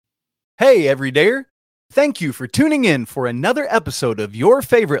Hey, everydayer. Thank you for tuning in for another episode of your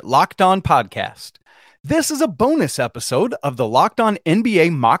favorite Locked On podcast. This is a bonus episode of the Locked On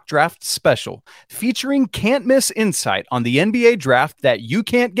NBA Mock Draft Special, featuring can't-miss insight on the NBA draft that you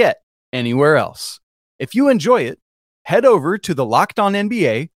can't get anywhere else. If you enjoy it, head over to the Locked On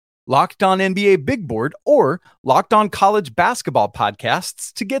NBA, Locked On NBA Big Board, or Locked On College Basketball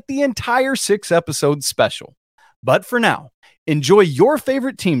podcasts to get the entire 6-episode special. But for now, enjoy your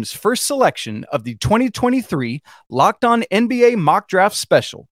favorite team's first selection of the 2023 Locked On NBA Mock Draft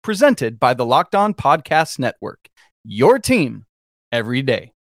Special, presented by the Locked On Podcast Network. Your team, every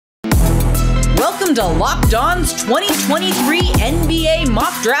day. Welcome to Locked On's 2023 NBA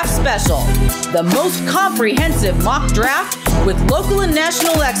Mock Draft Special, the most comprehensive mock draft with local and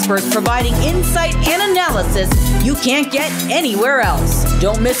national experts providing insight and analysis you can't get anywhere else.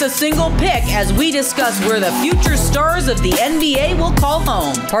 Don't miss a single pick as we discuss where the future stars of the NBA will call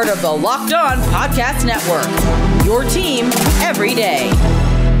home. Part of the Locked On Podcast Network. Your team every day.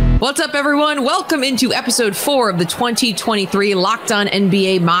 What's up, everyone? Welcome into episode 4 of the 2023 Locked On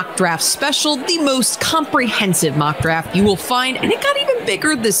NBA Mock Draft Special, the most comprehensive mock draft you will find, and it got even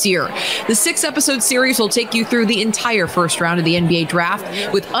bigger this year. The 6-episode series will take you through the entire first round of the NBA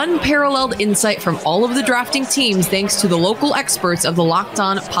draft with unparalleled insight from all of the drafting teams, thanks to the local experts of the Locked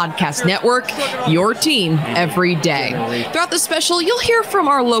On Podcast Network, your team every day. Throughout the special, you'll hear from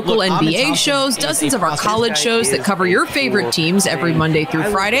our local NBA shows, dozens of our college shows that cover your favorite teams every Monday through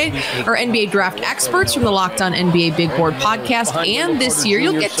Friday, our NBA draft experts from the Locked On NBA Big Board podcast, and this year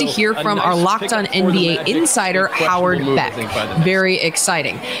you'll get to hear from our Locked On NBA insider, Howard Beck. Very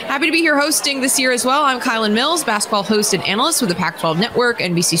exciting. Happy to be here hosting this year as well. I'm Kylan Mills, basketball host and analyst with the Pac-12 Network,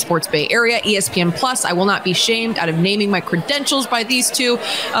 NBC Sports Bay Area, ESPN Plus. I will not be shamed out of naming my credentials by these two.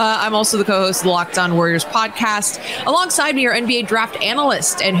 I'm also the co-host of the Locked On Warriors podcast. Alongside me are NBA draft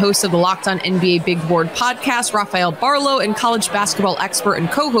analyst and host of the Locked On NBA Big Board podcast, Rafael Barlow, and college basketball expert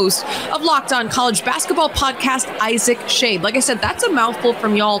and co-host of Locked On College Basketball podcast, Isaac Shade. Like I said, that's a mouthful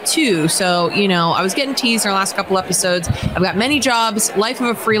from y'all too. So, I was getting teased in our last couple episodes. I've got many jobs, life of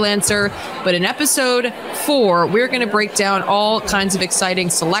a freelancer, but in episode 4, we're going to break down all kinds of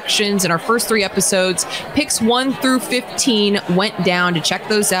exciting selections. In our first 3 episodes, picks 1 through 15 went down. To check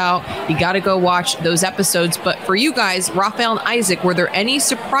those out, you got to go watch those episodes. But for you guys, Rafael and Isaac, were there any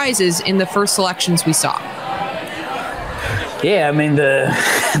surprises in the first selections we saw? Yeah, I mean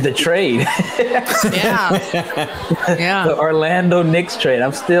the trade. Yeah. The Orlando Knicks trade.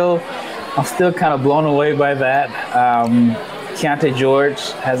 I'm still kind of blown away by that. Keontae George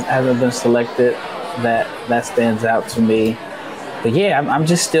hasn't been selected. That stands out to me. But yeah, I'm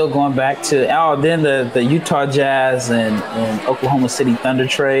just still going back to then the Utah Jazz and Oklahoma City Thunder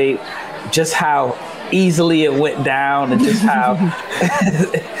trade. Just how easily it went down, and just how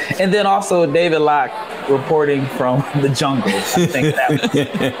and then also David Locke reporting from the jungle. I think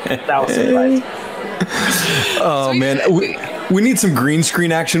that was surprising. Oh man, we need some green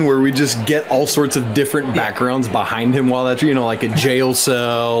screen action where we just get all sorts of different backgrounds behind him while that's like a jail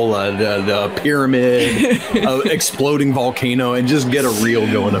cell, the pyramid, exploding volcano, and just get a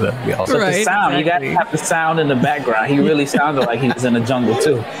reel going of it. So the sound, you got to have the sound in the background. He really sounded like he was in a jungle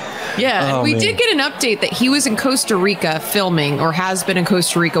too. Yeah, and we did get an update that he was in Costa Rica filming, or has been in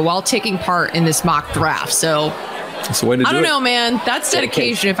Costa Rica while taking part in this mock draft. So that's the way to do it. I don't know, man. That's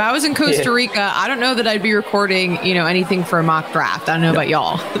dedication. If I was in Costa Rica, I don't know that I'd be recording, anything for a mock draft. I don't know about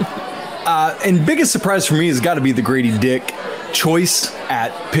y'all. And biggest surprise for me has got to be the Grady Dick choice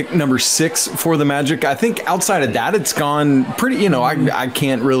at pick number 6 for the Magic. I think outside of that, it's gone pretty, I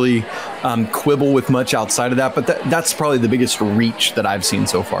can't really quibble with much outside of that, but that's probably the biggest reach that I've seen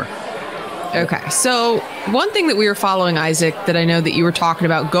so far. Okay, so one thing that we were following, Isaac, that I know that you were talking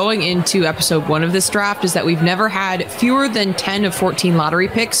about going into episode 1 of this draft is that we've never had fewer than 10 of 14 lottery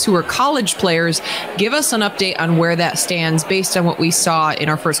picks who are college players. Give us an update on where that stands based on what we saw in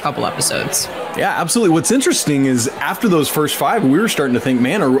our first couple episodes. Yeah, absolutely. What's interesting is after those first 5, we were starting to think,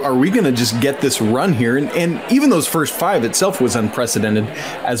 man, are we going to just get this run here? And even those first 5 itself was unprecedented,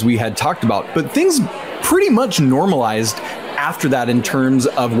 as we had talked about. But things pretty much normalized after that in terms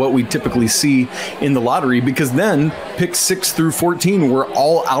of what we typically see in the lottery, because then picks 6 through 14 were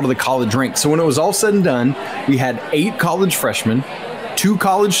all out of the college ranks. So when it was all said and done, we had 8 college freshmen, 2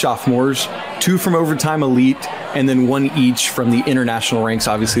 college sophomores, 2 from Overtime Elite, and then 1 each from the international ranks.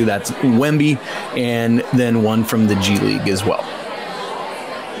 Obviously, that's Wemby, and then 1 from the G League as well.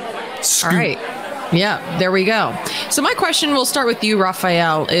 All right. Yeah, there we go. So my question, we'll start with you,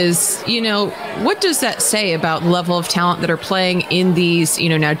 Raphael, is, what does that say about the level of talent that are playing in these,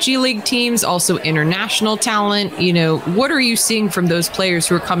 now G League teams, also international talent? What are you seeing from those players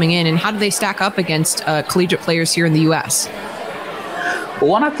who are coming in, and how do they stack up against collegiate players here in the U.S.?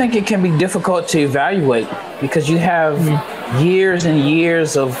 Well, one, I think it can be difficult to evaluate because you have years and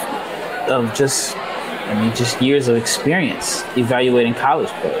years of just years of experience evaluating college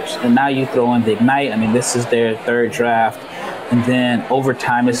players. And now you throw in the Ignite. This is their third draft. And then over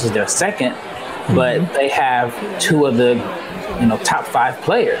time, this is their second. But they have two of the, top 5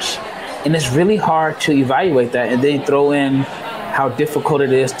 players. And it's really hard to evaluate that. And then throw in how difficult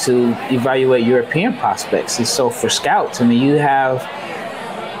it is to evaluate European prospects. And so for scouts, you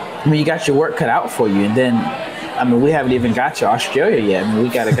got your work cut out for you. And then we haven't even got to Australia yet. We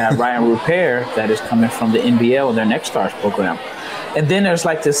got a guy, Ryan Rupert, that is coming from the NBL in their Next Stars program. And then there's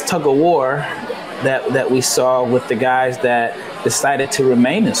like this tug of war that we saw with the guys that decided to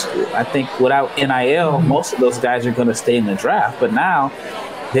remain in school. I think without NIL, most of those guys are going to stay in the draft. But now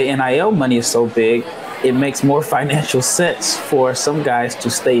the NIL money is so big, it makes more financial sense for some guys to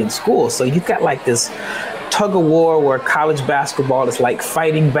stay in school. So you've got like this tug of war where college basketball is like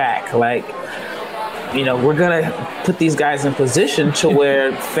fighting back. Like, we're going to put these guys in position to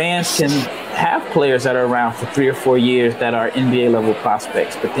where fans can have players that are around for 3 or 4 years that are NBA level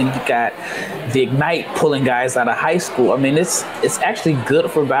prospects. But then you got the Ignite pulling guys out of high school. It's actually good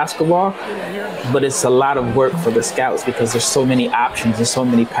for basketball, but it's a lot of work for the scouts because there's so many options and so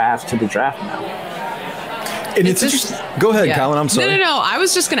many paths to the draft now. And it's interesting. Go ahead, Colin. I'm sorry. No. I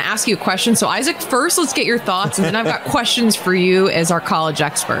was just going to ask you a question. So, Isaac, first, let's get your thoughts, and then I've got questions for you as our college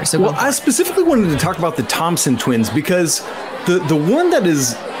expert. So, I specifically wanted to talk about the Thompson twins because the one that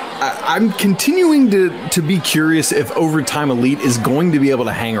is, I'm continuing to be curious if Overtime Elite is going to be able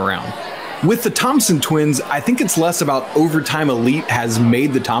to hang around. With the Thompson twins, I think it's less about Overtime Elite has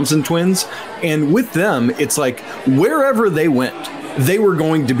made the Thompson twins, and with them, it's like wherever they went, they were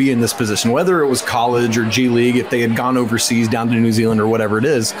going to be in this position, whether it was college or G League, if they had gone overseas down to New Zealand or whatever it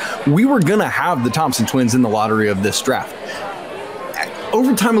is, we were going to have the Thompson twins in the lottery of this draft.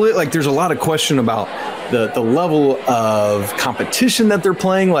 Overtime Elite, like there's a lot of question about the level of competition that they're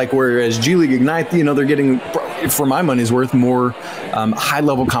playing, like whereas G League Ignite, they're getting, for my money's worth, more high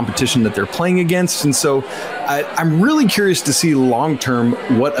level competition that they're playing against. And so I'm really curious to see long term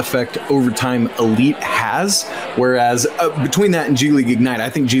what effect Overtime Elite has. Whereas between that and G League Ignite, I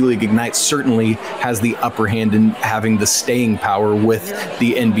think G League Ignite certainly has the upper hand in having the staying power with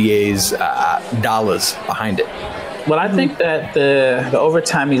the NBA's dollars behind it. Well, I think that the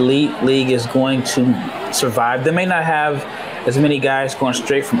Overtime Elite League is going to survive. They may not have as many guys going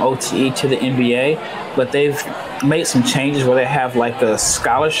straight from OTE to the NBA, but they've made some changes where they have like a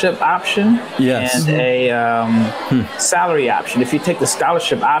scholarship option and a salary option. If you take the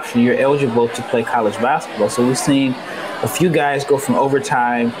scholarship option, you're eligible to play college basketball. So we've seen a few guys go from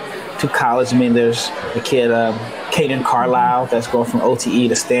overtime to college. There's the kid, Caden Carlisle, that's going from OTE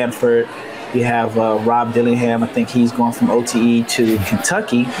to Stanford. You have Rob Dillingham. I think he's going from OTE to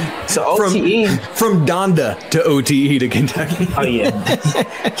Kentucky. So OTE from Donda to OTE to Kentucky. Oh yeah,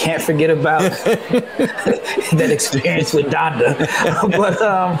 can't forget about that experience with Donda.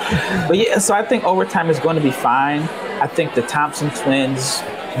 but yeah, so I think Overtime is going to be fine. I think the Thompson twins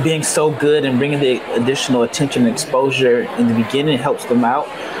being so good and bringing the additional attention and exposure in the beginning helps them out.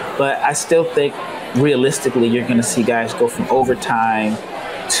 But I still think realistically you're going to see guys go from overtime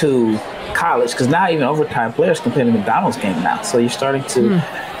to college, because now even overtime players can play in the McDonald's game now. So you're starting to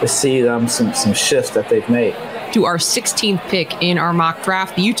see some shifts that they've made. To our 16th pick in our mock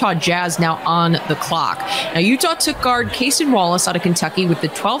draft, the Utah Jazz now on the clock. Now, Utah took guard Cason Wallace out of Kentucky with the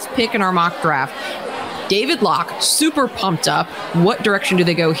 12th pick in our mock draft. David Locke, super pumped up. What direction do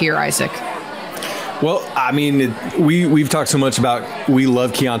they go here, Isaac? Well, I mean, we've talked so much about we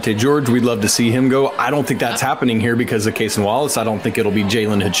love Keontae George. We'd love to see him go. I don't think that's happening here because of Cason Wallace. I don't think it'll be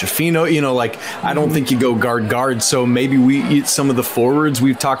Jalen Hood-Schifino. I don't think you go guard. So maybe some of the forwards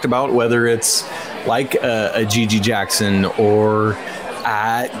we've talked about, whether it's like a Gigi Jackson or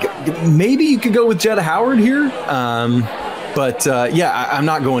maybe you could go with Jetta Howard here. But I'm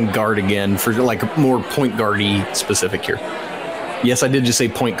not going guard again for like more point guardy specific here. Yes, I did just say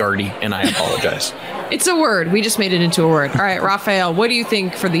point guardy, and I apologize. It's a word. We just made it into a word. All right, Raphael, what do you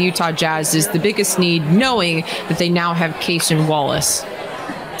think for the Utah Jazz is the biggest need, knowing that they now have Cason Wallace?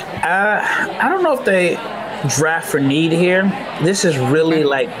 I don't know if they draft for need here, this is really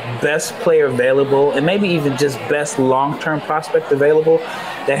like best player available and maybe even just best long-term prospect available.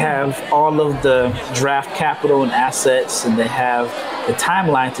 They have all of the draft capital and assets, and they have the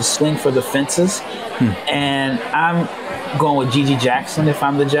timeline to swing for the fences. And I'm going with Gigi Jackson if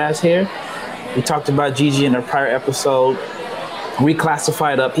I'm the Jazz here. We talked about Gigi in a prior episode.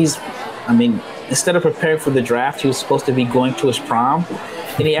 Reclassified up. Instead of preparing for the draft, he was supposed to be going to his prom.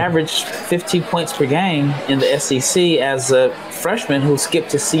 And he averaged 15 points per game in the SEC as a freshman who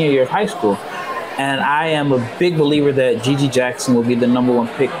skipped his senior year of high school. And I am a big believer that Gigi Jackson will be the number one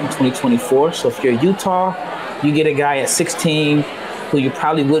pick in 2024. So if you're Utah, you get a guy at 16 who you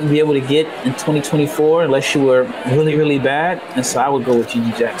probably wouldn't be able to get in 2024 unless you were really, really bad. And so I would go with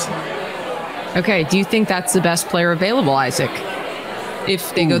Gigi Jackson. Okay. Do you think that's the best player available, Isaac?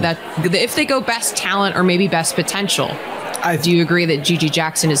 If they go best talent or maybe best potential, do you agree that Gigi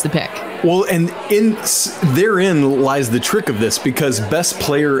Jackson is the pick? Well, and therein lies the trick of this, because best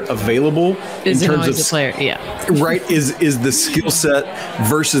player available is in terms of the player, right, is the skill set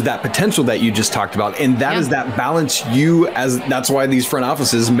versus that potential that you just talked about, and that is that balance. That's why these front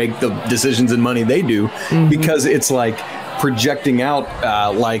offices make the decisions and money they do, because it's like projecting out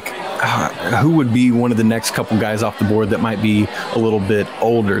who would be one of the next couple guys off the board that might be a little bit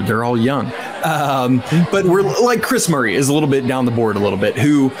older. They're all young. But we're like Chris Murray is a little bit down the board a little bit,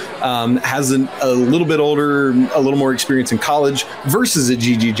 who has a little bit older, a little more experience in college versus a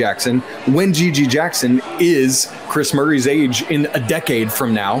Gigi Jackson, when Gigi Jackson is Chris Murray's age in a decade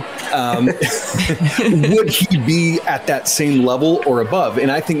from now. Would he be at that same level or above?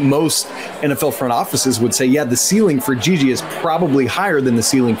 And I think most NFL front offices would say, yeah, the ceiling for Gigi is probably higher than the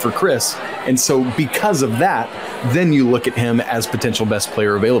ceiling for Chris. And so because of that, then you look at him as potential best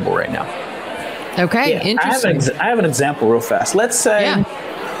player available right now. Okay, interesting. I have an example real fast. Let's say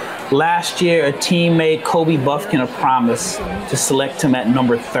last year a team made Kobe Buffkin a promise to select him at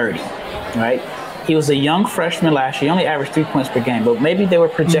number 30, right? He was a young freshman last year. He only averaged 3 points per game, but maybe they were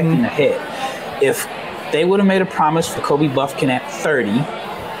projecting ahead. If they would have made a promise for Kobe Buffkin at 30,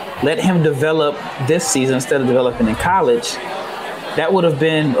 let him develop this season instead of developing in college, that would have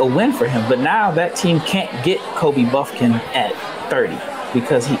been a win for him. But now that team can't get Kobe Buffkin at 30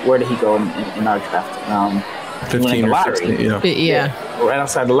 because where did he go in our draft? 15 the or lottery. 16, yeah, right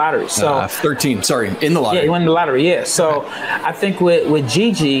outside the lottery. So 13, sorry, in the lottery. Yeah, he won the lottery, yeah. So I think with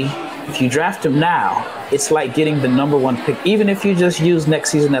Gigi, if you draft him now, it's like getting the number one pick, even if you just use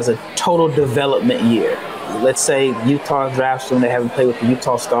next season as a total development year. Let's say Utah drafts him, they haven't played with the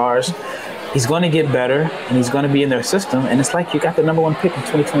Utah Stars. He's going to get better, and he's going to be in their system, and it's like you got the number one pick in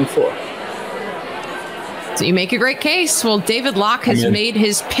 2024. So you make a great case. Well, David Locke has made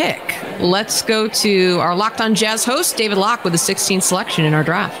his pick. Let's go to our Locked On Jazz host, David Locke, with the 16th selection in our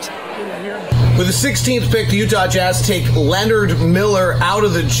draft. With the 16th pick, the Utah Jazz take Leonard Miller out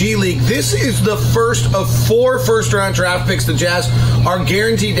of the G League. This is the first of 4 first-round draft picks the Jazz are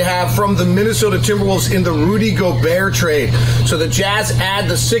guaranteed to have from the Minnesota Timberwolves in the Rudy Gobert trade. So the Jazz add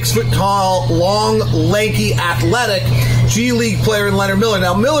the 6-foot-tall, long, lanky, athletic G League player in Leonard Miller.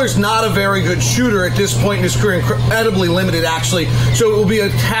 Now, Miller's not a very good shooter at this point in his career, incredibly limited, actually. So it will be a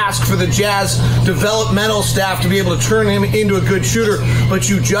task for the Jazz developmental staff to be able to turn him into a good shooter, but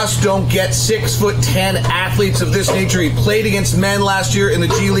you just don't get 6'10" athletes of this nature. He played against men last year in the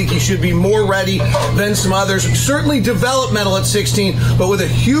G League. He should be more ready than some others. Certainly developmental at 16, but with a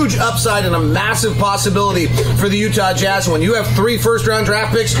huge upside and a massive possibility for the Utah Jazz. When you have 3 first-round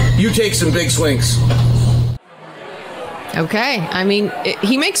draft picks, you take some big swings. Okay. I mean,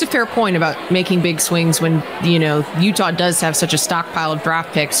 he makes a fair point about making big swings when, Utah does have such a stockpile of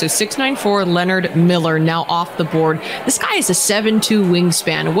draft picks. So 6'9" Leonard Miller now off the board. This guy is a 7'2"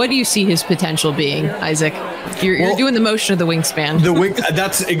 wingspan. What do you see his potential being, Isaac? You're doing the motion of the wingspan.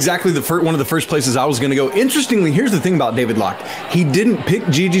 That's exactly one of the first places I was going to go. Interestingly, here's the thing about David Locke. He didn't pick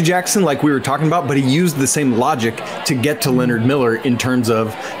Gigi Jackson like we were talking about, but he used the same logic to get to Leonard Miller in terms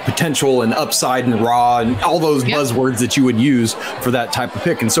of potential and upside and raw and all those buzzwords that you would use for that type of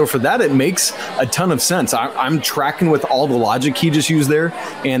pick. And so for that, it makes a ton of sense. I'm tracking with all the logic he just used there,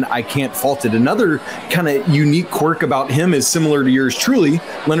 and I can't fault it. Another kind of unique quirk about him is similar to yours truly.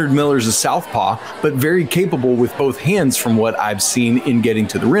 Leonard Miller's a southpaw, but very capable with both hands from what I've seen in getting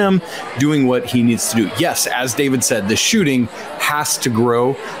to the rim, doing what he needs to do. Yes, as David said, the shooting has to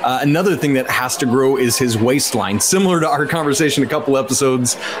grow. Another thing that has to grow is his waistline, similar to our conversation a couple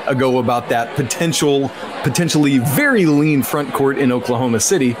episodes ago about that potentially very lean front court in Oklahoma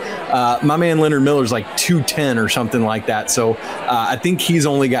City. My man Leonard Miller's like 210 or something like that. So I think he's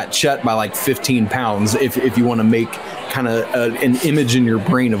only got Chet by like 15 pounds if you want to make kind of an image in your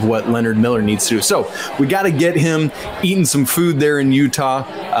brain of what Leonard Miller needs to do. So we got to get him eating some food there in Utah,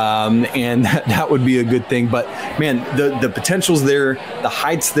 and that would be a good thing. But man, the potential's there, the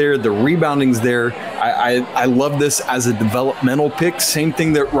height's there, the rebounding's there. I love this as a developmental pick. Same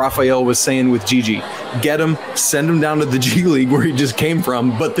thing that Raphael was saying with Gigi. Get him, send him down to the G League where he just came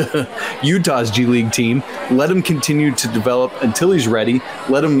from, but the Utah's G League team. Let him continue to develop until he's ready.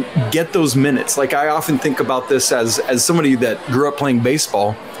 Let him get those minutes. Like, I often think about this as somebody that grew up playing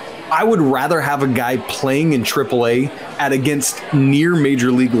baseball. I would rather have a guy playing in AAA at against near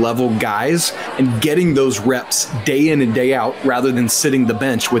major league level guys and getting those reps day in and day out rather than sitting the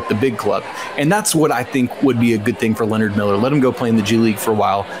bench with the big club. And that's what I think would be a good thing for Leonard Miller. Let him go play in the G League for a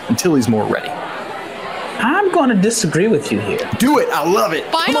while until he's more ready. I'm going to disagree with you here. Do it. I love it.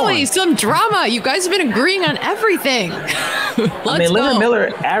 Finally, some drama. You guys have been agreeing on everything. Leonard Miller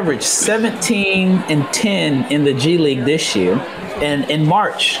averaged 17 and 10 in the G League this year. And in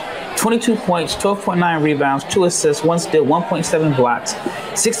March, 22 points, 12.9 rebounds, 2 assists, 1 steal, 1.7 blocks,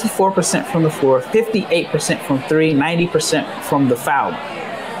 64% from the floor, 58% from 3, 90% from the foul.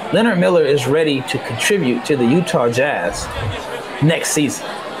 Leonard Miller is ready to contribute to the Utah Jazz next season.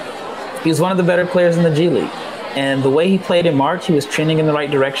 He's one of the better players in the G League. And the way he played in March, he was trending in the right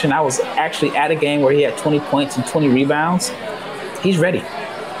direction. I was actually at a game where he had 20 points and 20 rebounds. He's ready.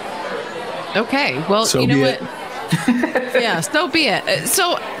 Okay, well, so you know what? Yeah, so be it.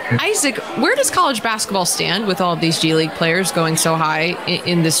 So, Isaac, where does college basketball stand with all of these G League players going so high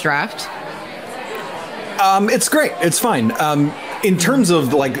in this draft? It's great. It's fine. In terms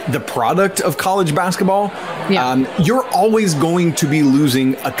of like the product of college basketball, you're always going to be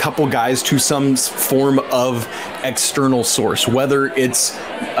losing a couple guys to some form of external source, whether it's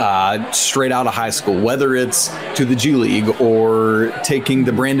straight out of high school, whether it's to the G League or taking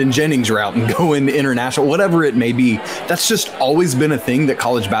the Brandon Jennings route and going international, whatever it may be. That's just always been a thing that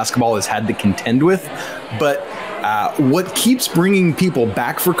college basketball has had to contend with. But what keeps bringing people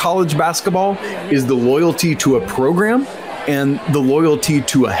back for college basketball is the loyalty to a program and the loyalty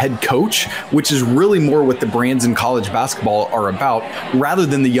to a head coach, which is really more what the brands in college basketball are about, rather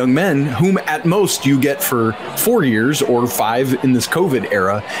than the young men whom at most you get for 4 years or 5 in this COVID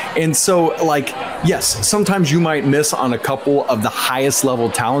era. And so, like, yes, sometimes you might miss on a couple of the highest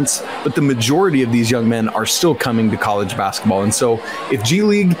level talents, but the majority of these young men are still coming to college basketball. And so if G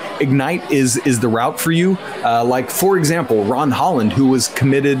League Ignite is the route for you, like, for example, Ron Holland, who was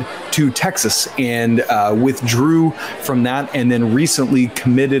committed to Texas and withdrew from that, and then recently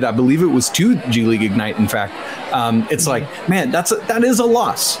committed, I believe it was to G League Ignite. In fact, it's like, man, that is a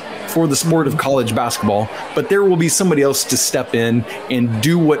loss for the sport of college basketball, but there will be somebody else to step in and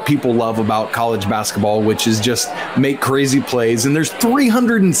do what people love about college basketball, which is just make crazy plays. And there's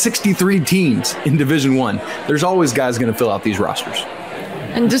 363 teams in Division I. There's always guys going to fill out these rosters.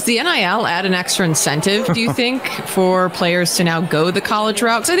 And does the NIL add an extra incentive, do you think, for players to now go the college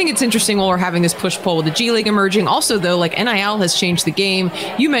route? Because I think it's interesting while we're having this push-pull with the G League emerging. Also, though, like, NIL has changed the game.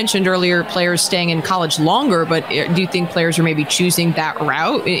 You mentioned earlier players staying in college longer, but do you think players are maybe choosing that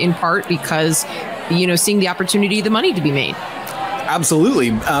route in part because, you know, seeing the opportunity, the money to be made? Absolutely.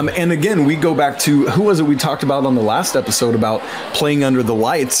 And again, we go back to, who was it we talked about on the last episode about playing under the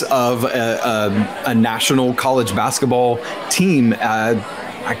lights of a national college basketball team.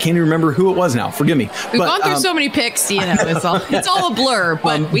 I can't even remember who it was now. Forgive me. We've gone through so many picks, you know, it's all a blur,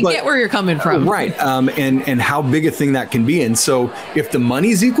 but we get where you're coming from. Right. And how big a thing that can be. And so if the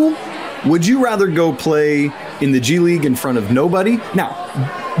money's equal, would you rather go play in the G League in front of nobody? Now,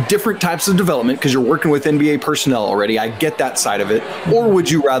 different types of development because you're working with NBA personnel already. I get that side of it. Or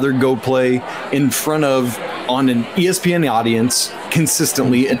would you rather go play in front of, on an ESPN audience,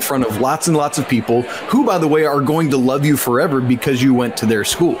 consistently in front of lots and lots of people who, by the way, are going to love you forever because you went to their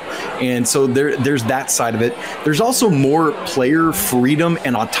school? And so there's that side of it. There's also more player freedom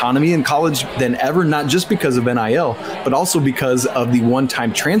and autonomy in college than ever, not just because of NIL, but also because of the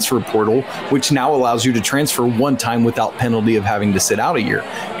one-time transfer portal, which now allows you to transfer one time without penalty of having to sit out a year.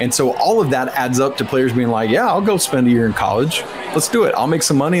 And so all of that adds up to players being like, yeah, I'll go spend a year in college. Let's do it. I'll make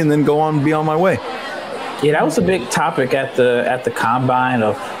some money and then go on and be on my way. Yeah, that was a big topic at the combine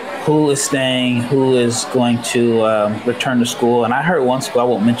of who is staying, who is going to return to school. And I heard one school, I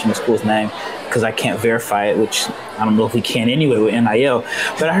won't mention the school's name because I can't verify it, which I don't know if we can anyway with NIL.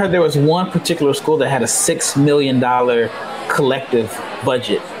 But I heard there was one particular school that had a $6 million collective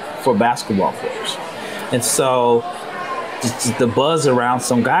budget for basketball players. And so the buzz around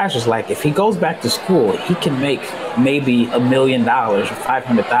some guys was like, if he goes back to school, he can make maybe $1 million or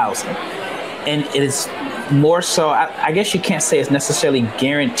 $500,000. And it is more so, I guess you can't say it's necessarily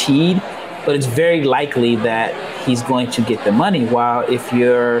guaranteed but it's very likely that he's going to get the money. While if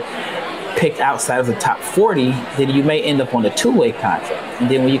you're picked outside of the top 40, then you may end up on a two-way contract. And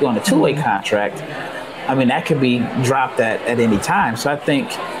then when you go on a two-way contract, I mean, that could be dropped at any time. So I think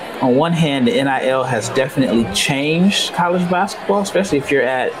on one hand, the NIL has definitely changed college basketball, especially if you're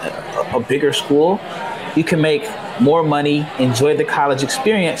at a bigger school. You can make more money, enjoy the college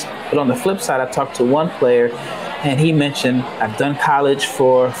experience. But on the flip side, I talked to one player, and he mentioned, I've done college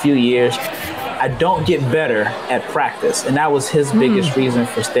for a few years. I don't get better at practice. And that was his biggest reason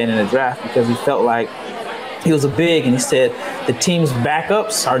for staying in the draft, because he felt like he was a big, and he said the team's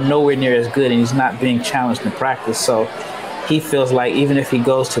backups are nowhere near as good, and he's not being challenged in practice. So he feels like even if he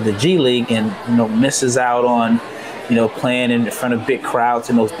goes to the G League and, misses out on, playing in front of big crowds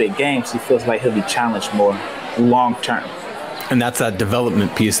in those big games, he feels like he'll be challenged more long term. And that's that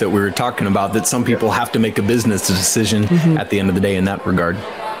development piece that we were talking about, that some people have to make a business decision at the end of the day in that regard.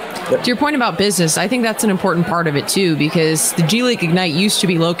 To your point about business, I think that's an important part of it too, because the G League Ignite used to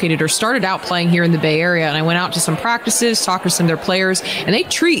be located or started out playing here in the Bay Area. And I went out to some practices, talked to some of their players, and they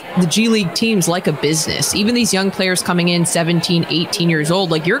treat the G League teams like a business. Even these young players coming in 17, 18 years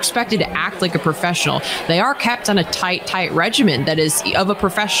old, like, you're expected to act like a professional. They are kept on a tight regimen that is of a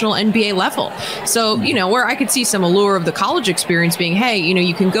professional NBA level. So, where I could see some allure of the college experience being, hey,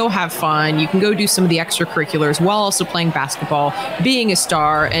 you can go have fun, you can go do some of the extracurriculars while also playing basketball, being a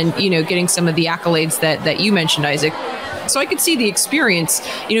star, and getting some of the accolades that you mentioned, Isaac. So I could see the experience,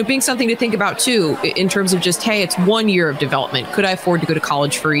 being something to think about too, in terms of just, hey, it's 1 year of development. Could I afford to go to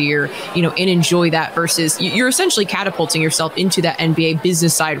college for a year, and enjoy that, versus you're essentially catapulting yourself into that NBA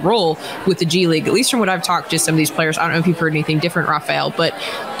business side role with the G League, at least from what I've talked to some of these players. I don't know if you've heard anything different, Raphael, but,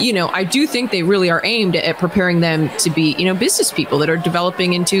 I do think they really are aimed at preparing them to be, business people that are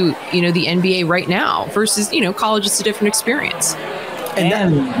developing into, the NBA right now versus, college is a different experience.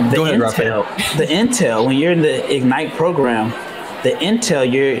 And the intel, when you're in the Ignite program, the intel,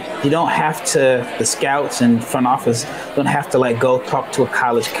 you don't have to, the scouts and front office don't have to go talk to a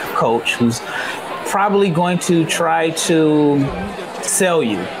college coach who's probably going to try to sell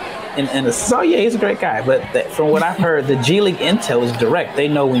you. And so, yeah, he's a great guy. But from what I've heard, the G League intel is direct. They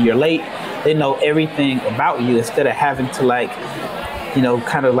know when you're late. They know everything about you, instead of having to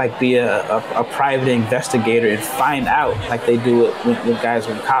be a private investigator and find out like they do it with guys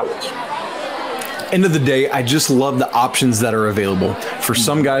in college. End of the day, I just love the options that are available. For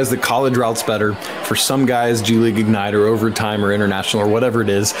some guys, the college route's better. For some guys, G League Ignite or Overtime or International or whatever it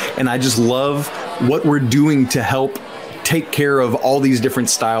is. And I just love what we're doing to help take care of all these different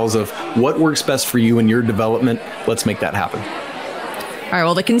styles of what works best for you and your development. Let's make that happen. All right,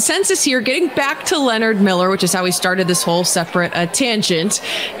 well, the consensus here, getting back to Leonard Miller, which is how we started this whole separate tangent.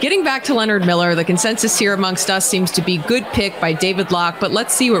 Getting back to Leonard Miller, the consensus here amongst us seems to be good pick by David Locke, but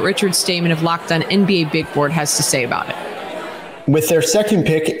let's see what Richard Stamen of Locked On NBA Big Board has to say about it. With their second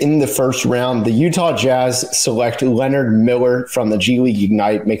pick in the first round, the Utah Jazz select Leonard Miller from the G League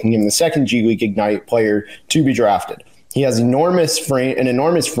Ignite, making him the second G League Ignite player to be drafted. He has an enormous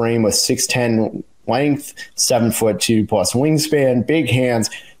frame with 6'10", length, 7'2" plus wingspan, big hands.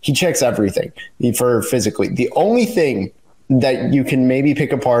 He checks everything for physically. The only thing that you can maybe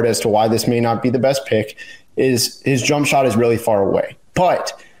pick apart as to why this may not be the best pick is his jump shot is really far away.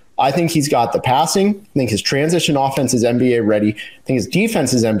 But I think he's got the passing. I think his transition offense is NBA ready. I think his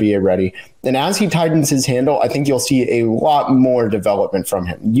defense is NBA ready. And as he tightens his handle, I think you'll see a lot more development from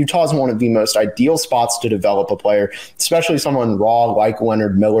him. Utah is one of the most ideal spots to develop a player, especially someone raw like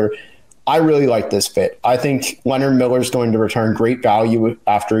Leonard Miller. I really like this fit. I think Leonard Miller is going to return great value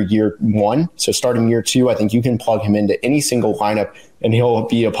after year one. So starting year two, I think you can plug him into any single lineup and he'll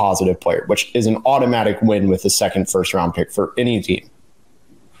be a positive player, which is an automatic win with the second first-round pick for any team.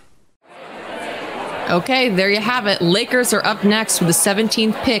 Okay, there you have it. Lakers are up next with the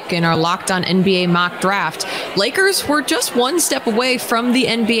 17th pick in our Locked On NBA mock draft. Lakers were just one step away from the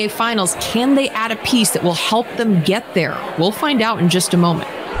NBA Finals. Can they add a piece that will help them get there? We'll find out in just a moment.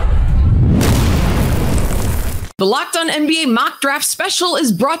 The Locked On NBA Mock Draft Special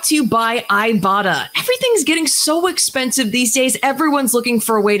is brought to you by Ibotta. Everything's getting so expensive these days, everyone's looking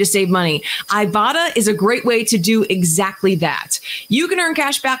for a way to save money. Ibotta is a great way to do exactly that. You can earn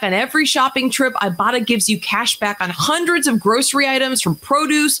cash back on every shopping trip. Ibotta gives you cash back on hundreds of grocery items, from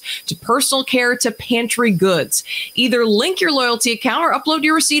produce to personal care to pantry goods. Either link your loyalty account or upload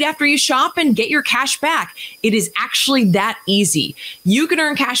your receipt after you shop and get your cash back. It is actually that easy. You can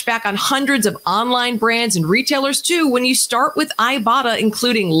earn cash back on hundreds of online brands and retailers $10 too when you start with Ibotta,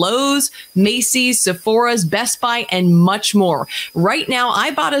 including Lowe's, Macy's, Sephora's, Best Buy, and much more. Right now,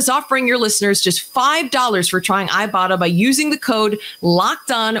 Ibotta is offering your listeners just $5 for trying Ibotta by using the code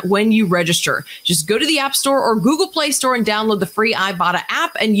LOCKEDON when you register. Just go to the App Store or Google Play Store and download the free Ibotta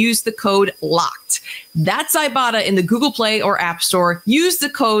app and use the code LOCKED. That's Ibotta in the Google Play or App Store. Use the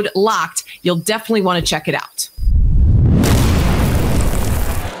code LOCKED. You'll definitely want to check it out.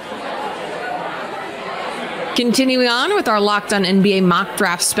 Continuing on with our Locked On NBA mock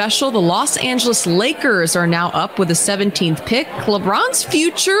draft special, the Los Angeles Lakers are now up with a 17th pick. LeBron's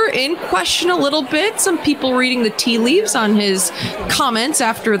future in question a little bit. Some people reading the tea leaves on his comments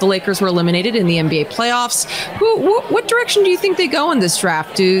after the Lakers were eliminated in the NBA playoffs. What direction do you think they go in this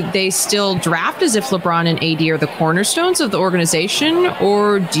draft? Do they still draft as if LeBron and AD are the cornerstones of the organization,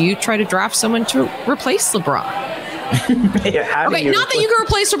 or do you try to draft someone to replace LeBron? Okay, not that you can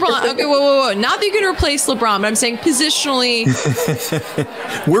replace LeBron. Okay, whoa. Not that you can replace LeBron, but I'm saying positionally.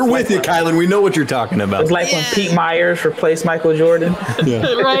 We're with you, Kylan. We know what you're talking about. It's like when Pete Myers replaced Michael Jordan.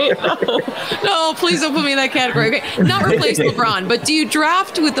 Right? No, please don't put me in that category. Okay, not replace LeBron, but do you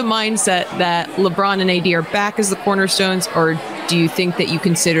draft with the mindset that LeBron and AD are back as the cornerstones, or do you think that you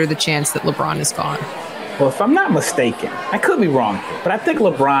consider the chance that LeBron is gone? Well, if I'm not mistaken, I could be wrong, but I think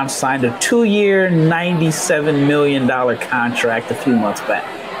LeBron signed a 2-year, $97 million contract a few months back.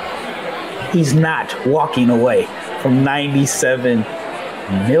 He's not walking away from $97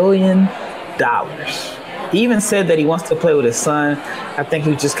 million. He even said that he wants to play with his son. I think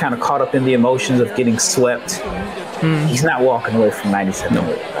he was just kind of caught up in the emotions of getting swept. He's not walking away from $97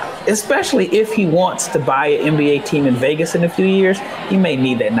 million. Especially if he wants to buy an NBA team in Vegas in a few years, he may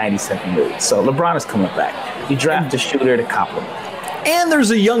need that $97 million. So LeBron is coming back. You draft a shooter to complement. And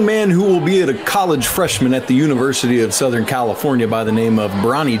there's a young man who will be a college freshman at the University of Southern California by the name of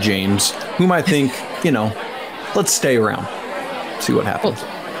Bronny James, whom I think, let's stay around, see what happens.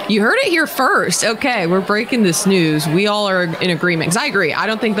 You heard it here first. Okay, we're breaking this news. We all are in agreement. Because I agree. I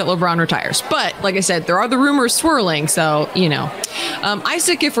don't think that LeBron retires. But like I said, there are the rumors swirling. So,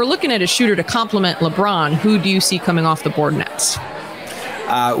 Isaac, if we're looking at a shooter to complement LeBron, who do you see coming off the board next?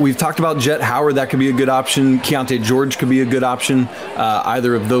 We've talked about Jet Howard. That could be a good option. Keontae George could be a good option.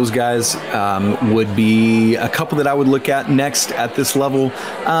 Either of those guys would be a couple that I would look at next at this level.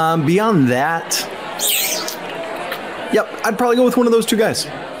 Beyond that, I'd probably go with one of those two guys.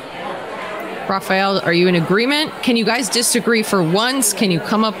 Raphael, are you in agreement? Can you guys disagree for once? Can you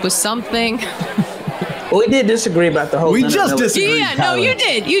come up with something? Well, we did disagree about the whole. We just disagreed. Yeah, no, you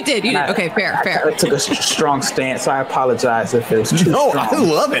did. Okay, fair. I took a strong stance, so I apologize if it was too strong. I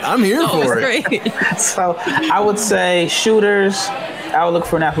love it. I'm here for it. Great. So I would say shooters. I would look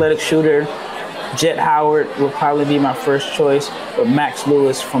for an athletic shooter. Jet Howard would probably be my first choice, but Max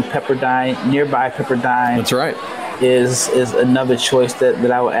Lewis from nearby Pepperdine. That's right. Is another choice that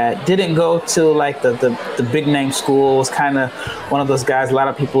I would add. Didn't go to like the big name school. Was kind of one of those guys a lot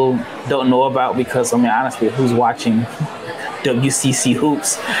of people don't know about because, honestly, who's watching WCC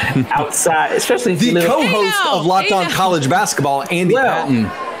hoops outside, especially if the you live co-host of Locked On College Basketball, Andy Patton.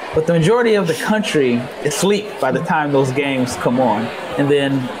 But the majority of the country is asleep by the time those games come on. And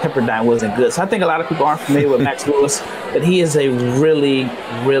then Pepperdine wasn't good. So I think a lot of people aren't familiar with Max Lewis, but he is a really,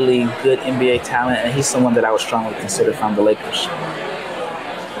 really good NBA talent, and he's someone that I would strongly consider from the Lakers.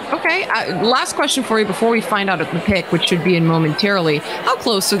 Okay, last question for you before we find out the pick, which should be in momentarily. How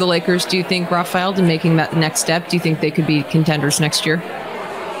close are the Lakers, do you think, Raphael, to making that next step? Do you think they could be contenders next year?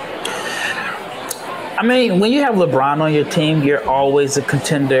 When you have LeBron on your team, you're always a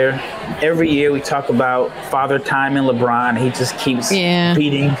contender. Every year we talk about father time and LeBron. He just keeps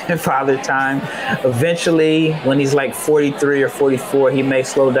beating father time. Eventually, when he's like 43 or 44, he may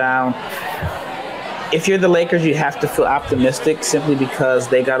slow down. If you're the Lakers, you have to feel optimistic simply because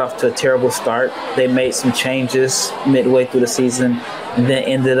they got off to a terrible start. They made some changes midway through the season and then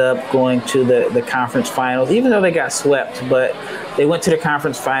ended up going to the conference finals, even though they got swept. But they went to the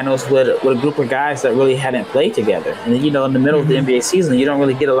conference finals with a group of guys that really hadn't played together. And, in the middle of the NBA season, you don't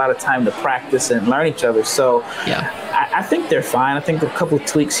really get a lot of time to practice and learn each other. So I think they're fine. I think a couple of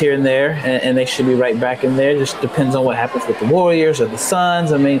tweaks here and there, and they should be right back in there. It just depends on what happens with the Warriors or the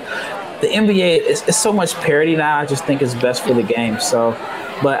Suns. The NBA is so much parity now. I just think it's best for the game. So,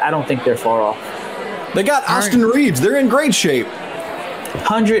 but I don't think they're far off. They got Austin Reeves. They're in great shape.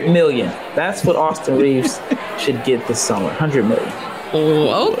 $100 million. That's what Austin Reeves should get this summer. $100 million.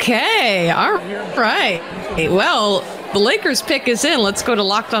 Okay. All right. Well, the Lakers pick is in. Let's go to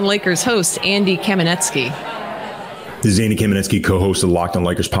Locked On Lakers host Andy Kamenetsky. This is Andy Kamenetsky, co-host of the Locked On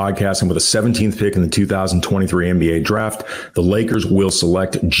Lakers podcast, and with a 17th pick in the 2023 NBA draft, the Lakers will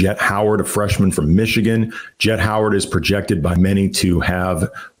select Jett Howard, a freshman from Michigan. Jett Howard is projected by many to have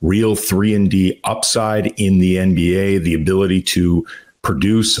real 3-and-D upside in the NBA, the ability to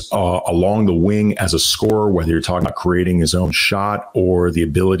produce along the wing as a scorer, whether you're talking about creating his own shot or the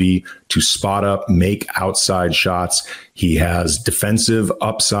ability to spot up, make outside shots. He has defensive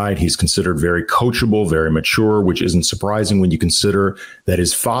upside. He's considered very coachable, very mature, which isn't surprising when you consider that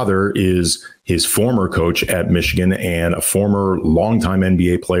his father is his former coach at Michigan and a former longtime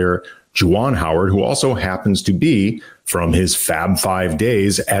NBA player, Juwan Howard, who also happens to be, from his Fab Five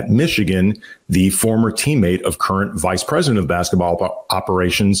days at Michigan, the former teammate of current Vice President of Basketball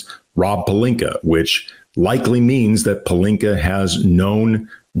Operations, Rob Pelinka, which likely means that Pelinka has known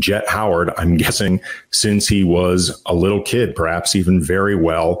Jett Howard, I'm guessing, since he was a little kid, perhaps even very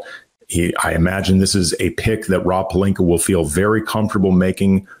well. I imagine this is a pick that Rob Pelinka will feel very comfortable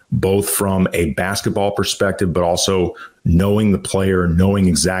making, both from a basketball perspective, but also knowing the player, knowing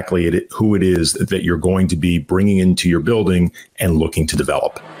exactly who it is that you're going to be bringing into your building and looking to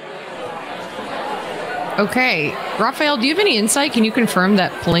develop. Okay. Raphael, do you have any insight? Can you confirm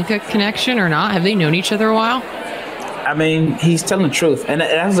that Pelinka connection or not? Have they known each other a while? I mean, he's telling the truth. And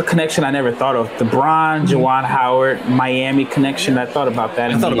that was a connection I never thought of. The LeBron, Juwan Howard, Miami connection. I thought about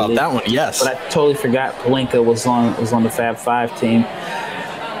that. I thought about that one, yes. But I totally forgot Pelinka was on the Fab Five team.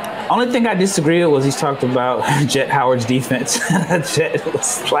 Only thing I disagree with was he's talked about Jett Howard's defense. Jett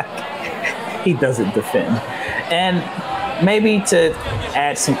was like, he doesn't defend. And maybe to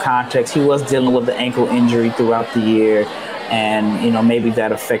add some context, he was dealing with the ankle injury throughout the year. And, maybe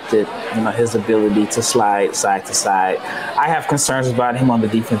that affected, his ability to slide side to side. I have concerns about him on the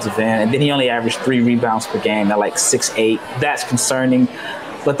defensive end. And then he only averaged 3 rebounds per game at like 6'8". That's concerning.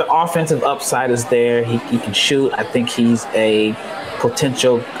 But the offensive upside is there. He can shoot. I think he's a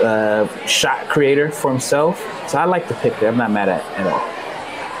potential shot creator for himself. So I like the pick there. I'm not mad at all.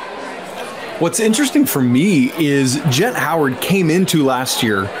 What's interesting for me is Jett Howard came into last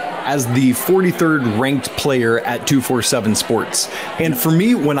year as the 43rd ranked player at 247 Sports. And for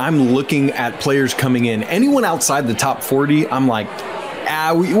me, when I'm looking at players coming in, anyone outside the top 40, I'm like,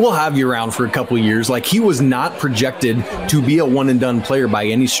 we'll have you around for a couple of years. Like, he was not projected to be a one and done player by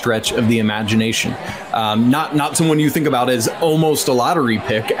any stretch of the imagination. Not someone you think about as almost a lottery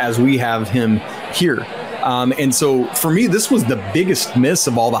pick as we have him here. And so for me, this was the biggest miss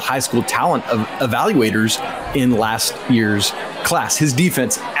of all the high school talent of evaluators in last year's class. His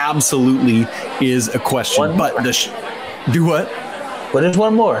defense absolutely is a question. Do what? But there's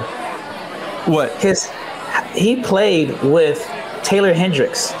one more. What? He played with Taylor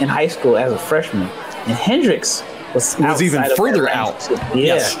Hendricks in high school as a freshman, and Hendricks was even further out. Yeah,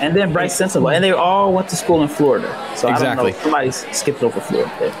 yes. And then Bryce Sensible, and they all went to school in Florida. So exactly. I don't know, somebody skipped over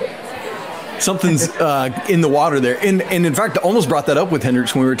Florida. Something's in the water there. And in fact, I almost brought that up with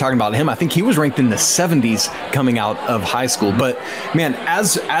Hendricks when we were talking about him. I think he was ranked in the 70s coming out of high school. But, man,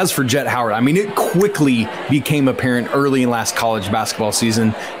 as for Jett Howard, I mean, it quickly became apparent early in last college basketball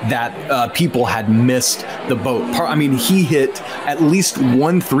season that people had missed the boat. I mean, he hit at least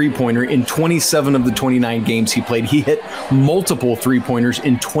one three-pointer in 27 of the 29 games he played. He hit multiple three-pointers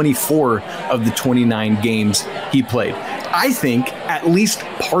in 24 of the 29 games he played. I think at least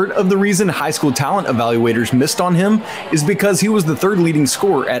part of the reason high school talent evaluators missed on him is because he was the third leading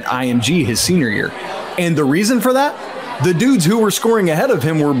scorer at IMG his senior year. And the reason for that? The dudes who were scoring ahead of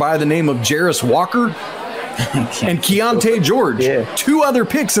him were by the name of Jarris Walker and Keontae George, 2 other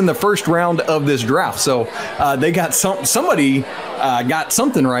picks in the first round of this draft. So they got somebody got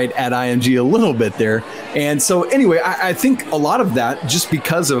something right at IMG a little bit there. And so anyway, I think a lot of that, just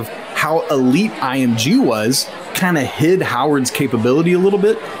because of how elite IMG was, kind of hid Howard's capability a little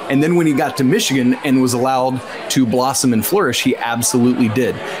bit. And then when he got to Michigan and was allowed to blossom and flourish, he absolutely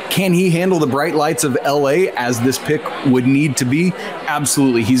did. Can he handle the bright lights of LA as this pick would need to be?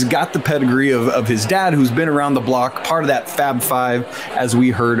 Absolutely. He's got the pedigree of his dad, who's been around the block, part of that Fab Five, as we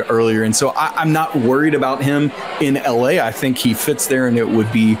heard earlier. And so I'm not worried about him in LA. I think he fits there and it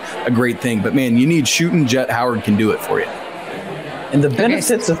would be a great thing. But man, you need shooting. Jett Howard can do it for you. And the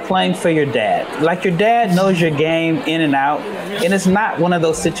benefits of playing for your dad. Like, your dad knows your game in and out. And it's not one of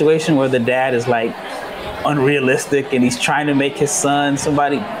those situations where the dad is like unrealistic and he's trying to make his son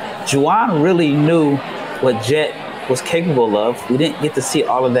somebody. Juwan really knew what Jett was capable of. We didn't get to see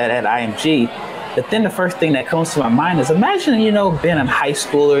all of that at IMG. But then the first thing that comes to my mind is, imagine, being in high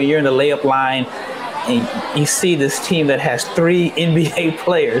school or you're in the layup line and you see this team that has 3 NBA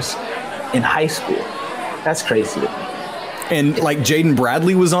players in high school. That's crazy to me. And like Jaden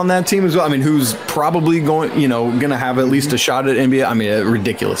Bradley was on that team as well. I mean, who's probably going to have at least a shot at NBA. I mean,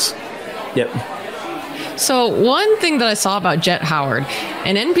 ridiculous. Yep. So one thing that I saw about Jet Howard,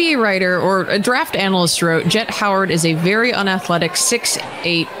 an NBA writer or a draft analyst wrote, Jet Howard is a very unathletic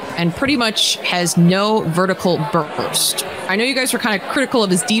 6'8" and pretty much has no vertical burst. I know you guys were kind of critical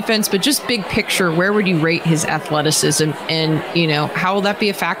of his defense, but just big picture, where would you rate his athleticism? And, how will that be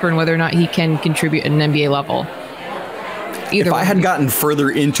a factor in whether or not he can contribute at an NBA level? If I had gotten further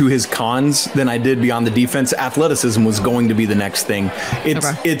into his cons than I did beyond the defense, athleticism was going to be the next thing.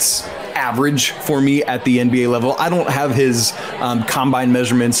 It's average for me at the NBA level. I don't have his combine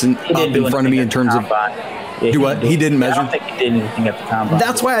measurements up in front of me in terms of he didn't measure. I don't think he did anything at the combine.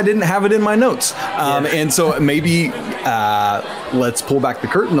 That's why I didn't have it in my notes. And so maybe let's pull back the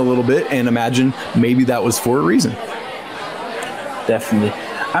curtain a little bit and imagine maybe that was for a reason. Definitely.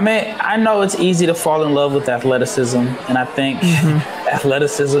 I mean, I know it's easy to fall in love with athleticism, and I think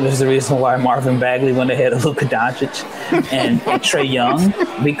athleticism is the reason why Marvin Bagley went ahead of Luka Doncic and Trae Young,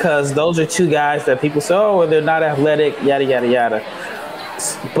 because those are two guys that people say, oh, well, they're not athletic, yada, yada, yada.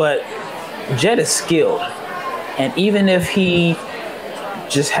 But Jet is skilled, and even if he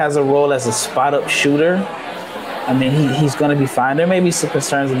just has a role as a spot-up shooter, I mean, he's going to be fine. There may be some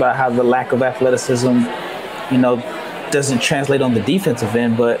concerns about how the lack of athleticism, doesn't translate on the defensive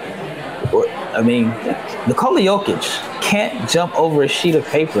end, but I mean, Nikola Jokic can't jump over a sheet of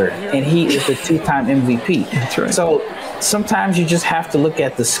paper, and he is the 2-time MVP. That's right. So sometimes you just have to look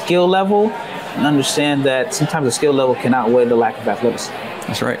at the skill level and understand that sometimes the skill level can outweigh the lack of athleticism.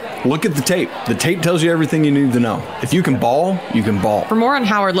 That's right. Look at the tape. The tape tells you everything you need to know. If you can ball, you can ball. For more on